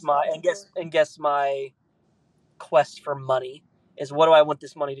fulfilling. I guess my quest for money is, what do I want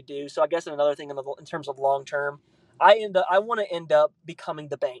this money to do? So I guess another thing in terms of long term, I want to end up becoming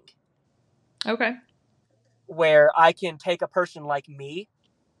the bank. Okay. Where I can take a person like me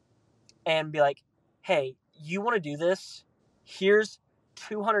and be like, hey, you want to do this? Here's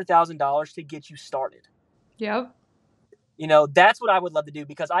 $200,000 to get you started. Yep. That's what I would love to do,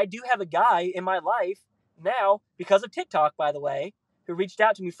 because I do have a guy in my life now, because of TikTok, by the way, who reached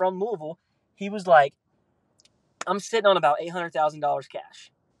out to me from Louisville. He was like, I'm sitting on about $800,000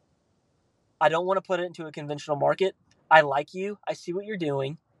 cash. I don't want to put it into a conventional market. I like you. I see what you're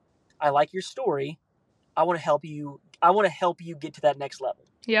doing. I like your story. I want to help you. I want to help you get to that next level.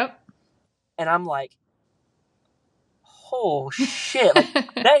 Yep. And I'm like, oh shit.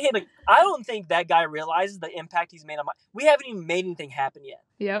 Like, that hit me. I don't think that guy realizes the impact he's made on we haven't even made anything happen yet.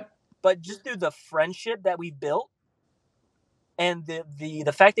 Yep. But just through the friendship that we've built and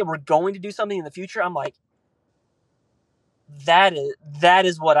the fact that we're going to do something in the future, I'm like, that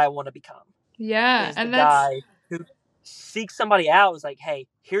is what I want to become. Yeah. And that's guy who seeks somebody out, is like, hey,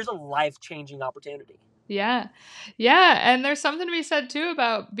 here's a life-changing opportunity. Yeah. Yeah. And there's something to be said too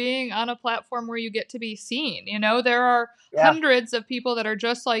about being on a platform where you get to be seen. There are hundreds of people that are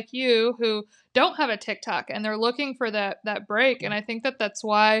just like you who don't have a TikTok, and they're looking for that break. And I think that's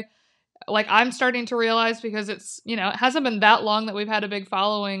why, like, I'm starting to realize, because it's, it hasn't been that long that we've had a big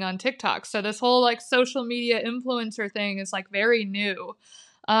following on TikTok. So this whole like social media influencer thing is like very new.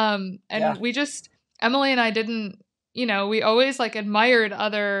 And Emily and I didn't you know, we always like admired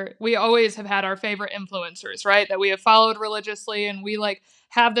we always have had our favorite influencers, right? That we have followed religiously, and we like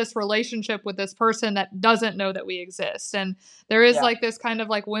have this relationship with this person that doesn't know that we exist. And there is like this kind of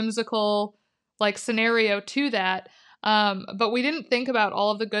like whimsical like scenario to that. But we didn't think about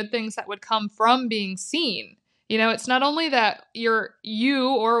all of the good things that would come from being seen. You know, it's not only that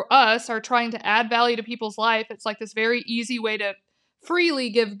you or us are trying to add value to people's life. It's like this very easy way to freely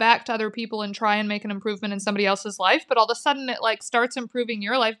give back to other people and try and make an improvement in somebody else's life. But all of a sudden it like starts improving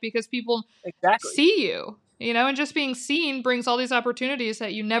your life because people see you, you know, and just being seen brings all these opportunities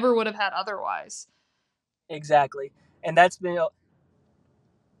that you never would have had otherwise. Exactly. And that's been,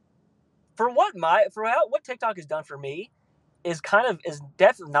 what TikTok has done for me is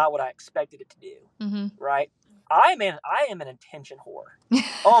definitely not what I expected it to do. Mm-hmm. Right. I am an attention whore.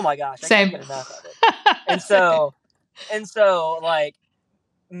 Oh my gosh. I can't get enough of it. And so like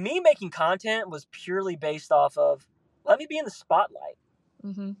me making content was purely based off of, let me be in the spotlight.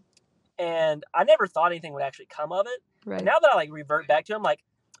 Mm-hmm. And I never thought anything would actually come of it. Right. And now that I like revert back to it, I'm like,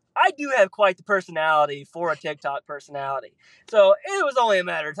 I do have quite the personality for a TikTok personality. So it was only a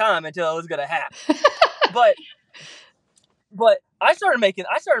matter of time until it was going to happen. But I started making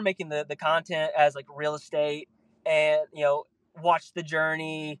the content as like real estate and, you know, watch the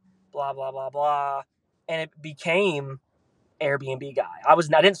journey, blah, blah, blah, blah. And it became Airbnb guy. I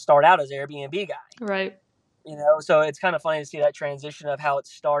didn't start out as Airbnb guy. Right. You know, so it's kind of funny to see that transition of how it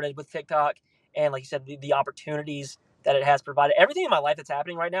started with TikTok and, like you said, the opportunities that it has provided. Everything in my life that's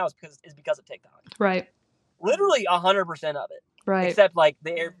happening right now is because of TikTok. Right. Literally 100% of it. Right. Except like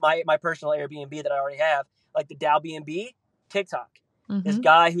my personal Airbnb that I already have, like the DowBnB, TikTok. Mm-hmm. This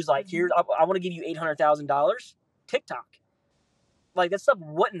guy who's like, here, I want to give you $800,000, TikTok. Like that stuff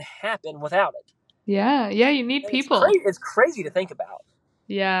wouldn't happen without it. Yeah. Yeah. You need people. It's crazy to think about.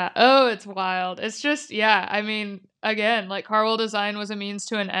 Yeah. Oh, it's wild. It's just, yeah. I mean, again, like Harwell Design was a means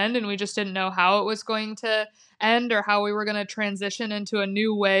to an end, and we just didn't know how it was going to end or how we were going to transition into a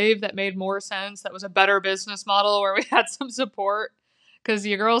new wave that made more sense, that was a better business model where we had some support, because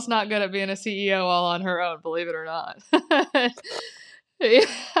your girl's not good at being a CEO all on her own, believe it or not. Yeah.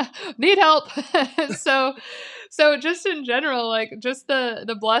 Need help. So just in general, like just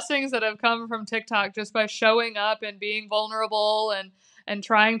the blessings that have come from TikTok just by showing up and being vulnerable and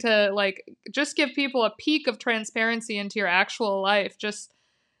trying to like just give people a peek of transparency into your actual life. Just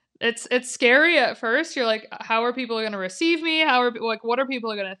it's scary at first. You're like, how are people going to receive me? What are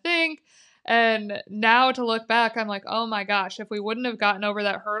people going to think? And now to look back, I'm like, oh my gosh, if we wouldn't have gotten over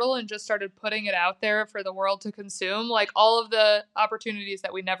that hurdle and just started putting it out there for the world to consume, like all of the opportunities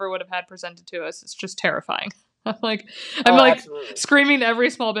that we never would have had presented to us, it's just terrifying. I'm like absolutely screaming to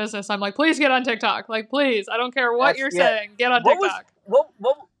every small business. I'm like, please get on TikTok. Like, please, I don't care what you're saying, get on TikTok. What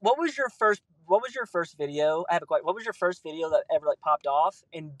was your first video? I have a question. What was your first video that ever like popped off?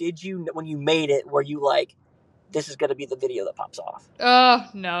 And did you, when you made it, were you like, this is going to be the video that pops off?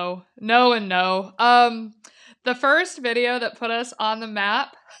 No. And no. The first video that put us on the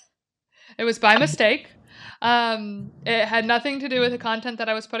map, it was by mistake. It had nothing to do with the content that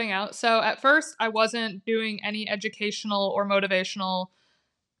I was putting out. So at first I wasn't doing any educational or motivational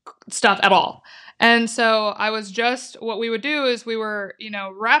stuff at all. And so I was just, what we would do is we were, you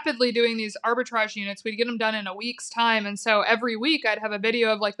know, rapidly doing these arbitrage units. We'd get them done in a week's time. And so every week I'd have a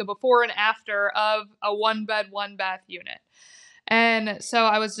video of like the before and after of a 1-bed, 1-bath unit. And so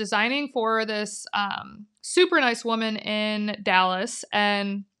I was designing for this super nice woman in Dallas,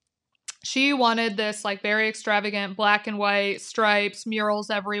 and she wanted this like very extravagant black and white stripes, murals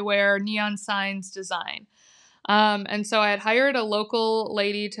everywhere, neon signs design. And so I had hired a local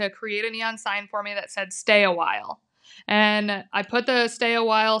lady to create a neon sign for me that said, stay a while. And I put the stay a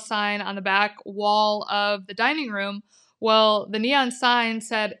while sign on the back wall of the dining room. Well, the neon sign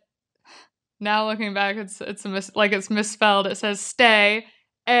said, now looking back, it's misspelled. It says stay,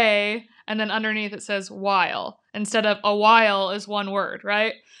 and then underneath it says while. Instead of a while is one word,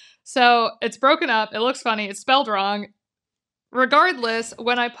 right? So it's broken up. It looks funny. It's spelled wrong. Regardless,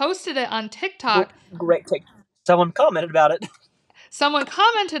 when I posted it on TikTok, great TikTok. Someone commented about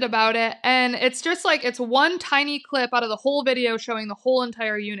it, and it's just like, it's one tiny clip out of the whole video showing the whole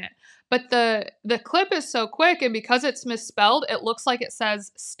entire unit. But the clip is so quick, and because it's misspelled, it looks like it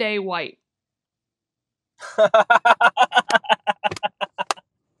says stay white.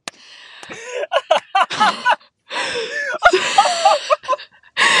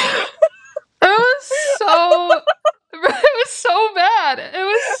 It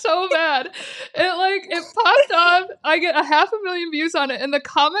was so bad. It popped off. I get 500,000 views on it, and the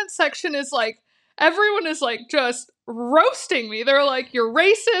comment section is like everyone is like just roasting me. They're like, "You're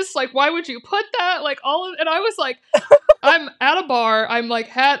racist. Like, why would you put that?" Like and I was like, I'm at a bar. I'm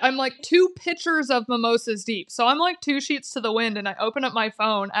like 2 pitchers of mimosas deep. So I'm like 2 sheets to the wind, and I open up my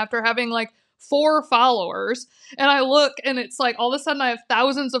phone after having like 4 followers, and I look, and it's like all of a sudden I have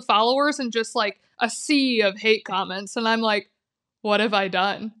thousands of followers and just like a sea of hate comments, and I'm like, what have I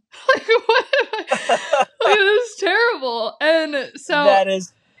done? Like, what have I? Like, this is terrible. And so that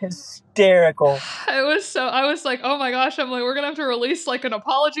is hysterical. I was like, oh my gosh, I'm like, we're gonna have to release like an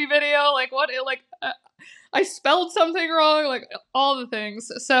apology video. Like, what? Like, I spelled something wrong. Like, all the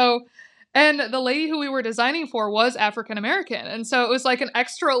things. So, and the lady who we were designing for was African American, and so it was like an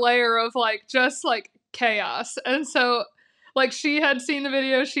extra layer of like just like chaos. And so, like, she had seen the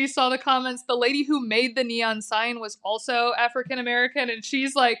video, she saw the comments. The lady who made the neon sign was also African American, and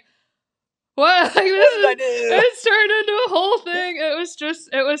she's like, what? Like, it's turned into a whole thing.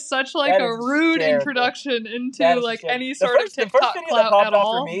 It was such like a rude introduction into like any sort of TikTok clout at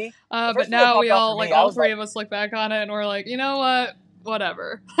all. But now we all like all 3 of us look back on it and we're like, you know what?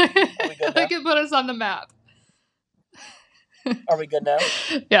 Whatever. They can put us on the map. Are we good now?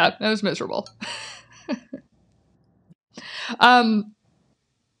 Yeah, it was miserable. Oh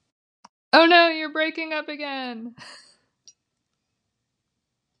no, you're breaking up again.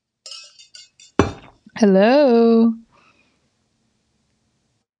 Hello.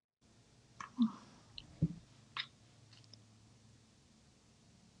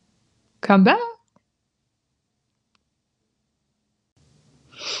 Come back.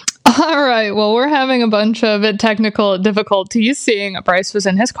 All right. Well, we're having a bunch of technical difficulties seeing Bryce was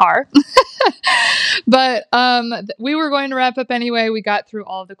in his car. But we were going to wrap up anyway. We got through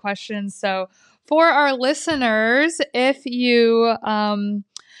all of the questions. So for our listeners, if you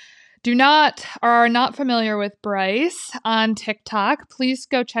are not familiar with Bryce on TikTok, please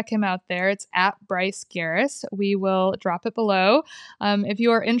go check him out there. It's at Bryce Garris. We will drop it below. If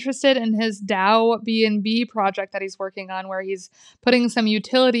you are interested in his DAO B&B project that he's working on, where he's putting some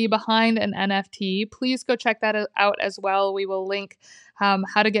utility behind an NFT, please go check that out as well. We will link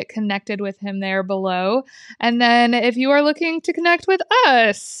how to get connected with him there below. And then if you are looking to connect with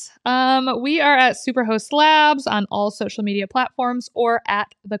us, we are at Superhost Labs on all social media platforms, or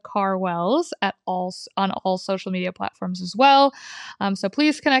at the Carwells on all social media platforms as well. So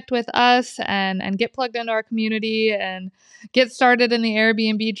please connect with us and get plugged into our community and get started in the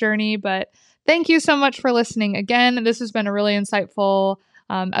Airbnb journey. But thank you so much for listening again. This has been a really insightful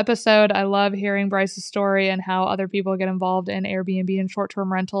episode. I love hearing Bryce's story and how other people get involved in Airbnb and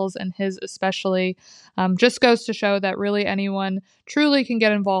short-term rentals, and his especially. Just goes to show that really anyone truly can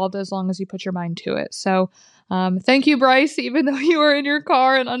get involved as long as you put your mind to it. So thank you, Bryce, even though you were in your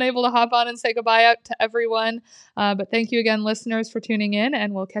car and unable to hop on and say goodbye out to everyone. But thank you again, listeners, for tuning in,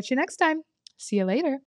 and we'll catch you next time. See you later.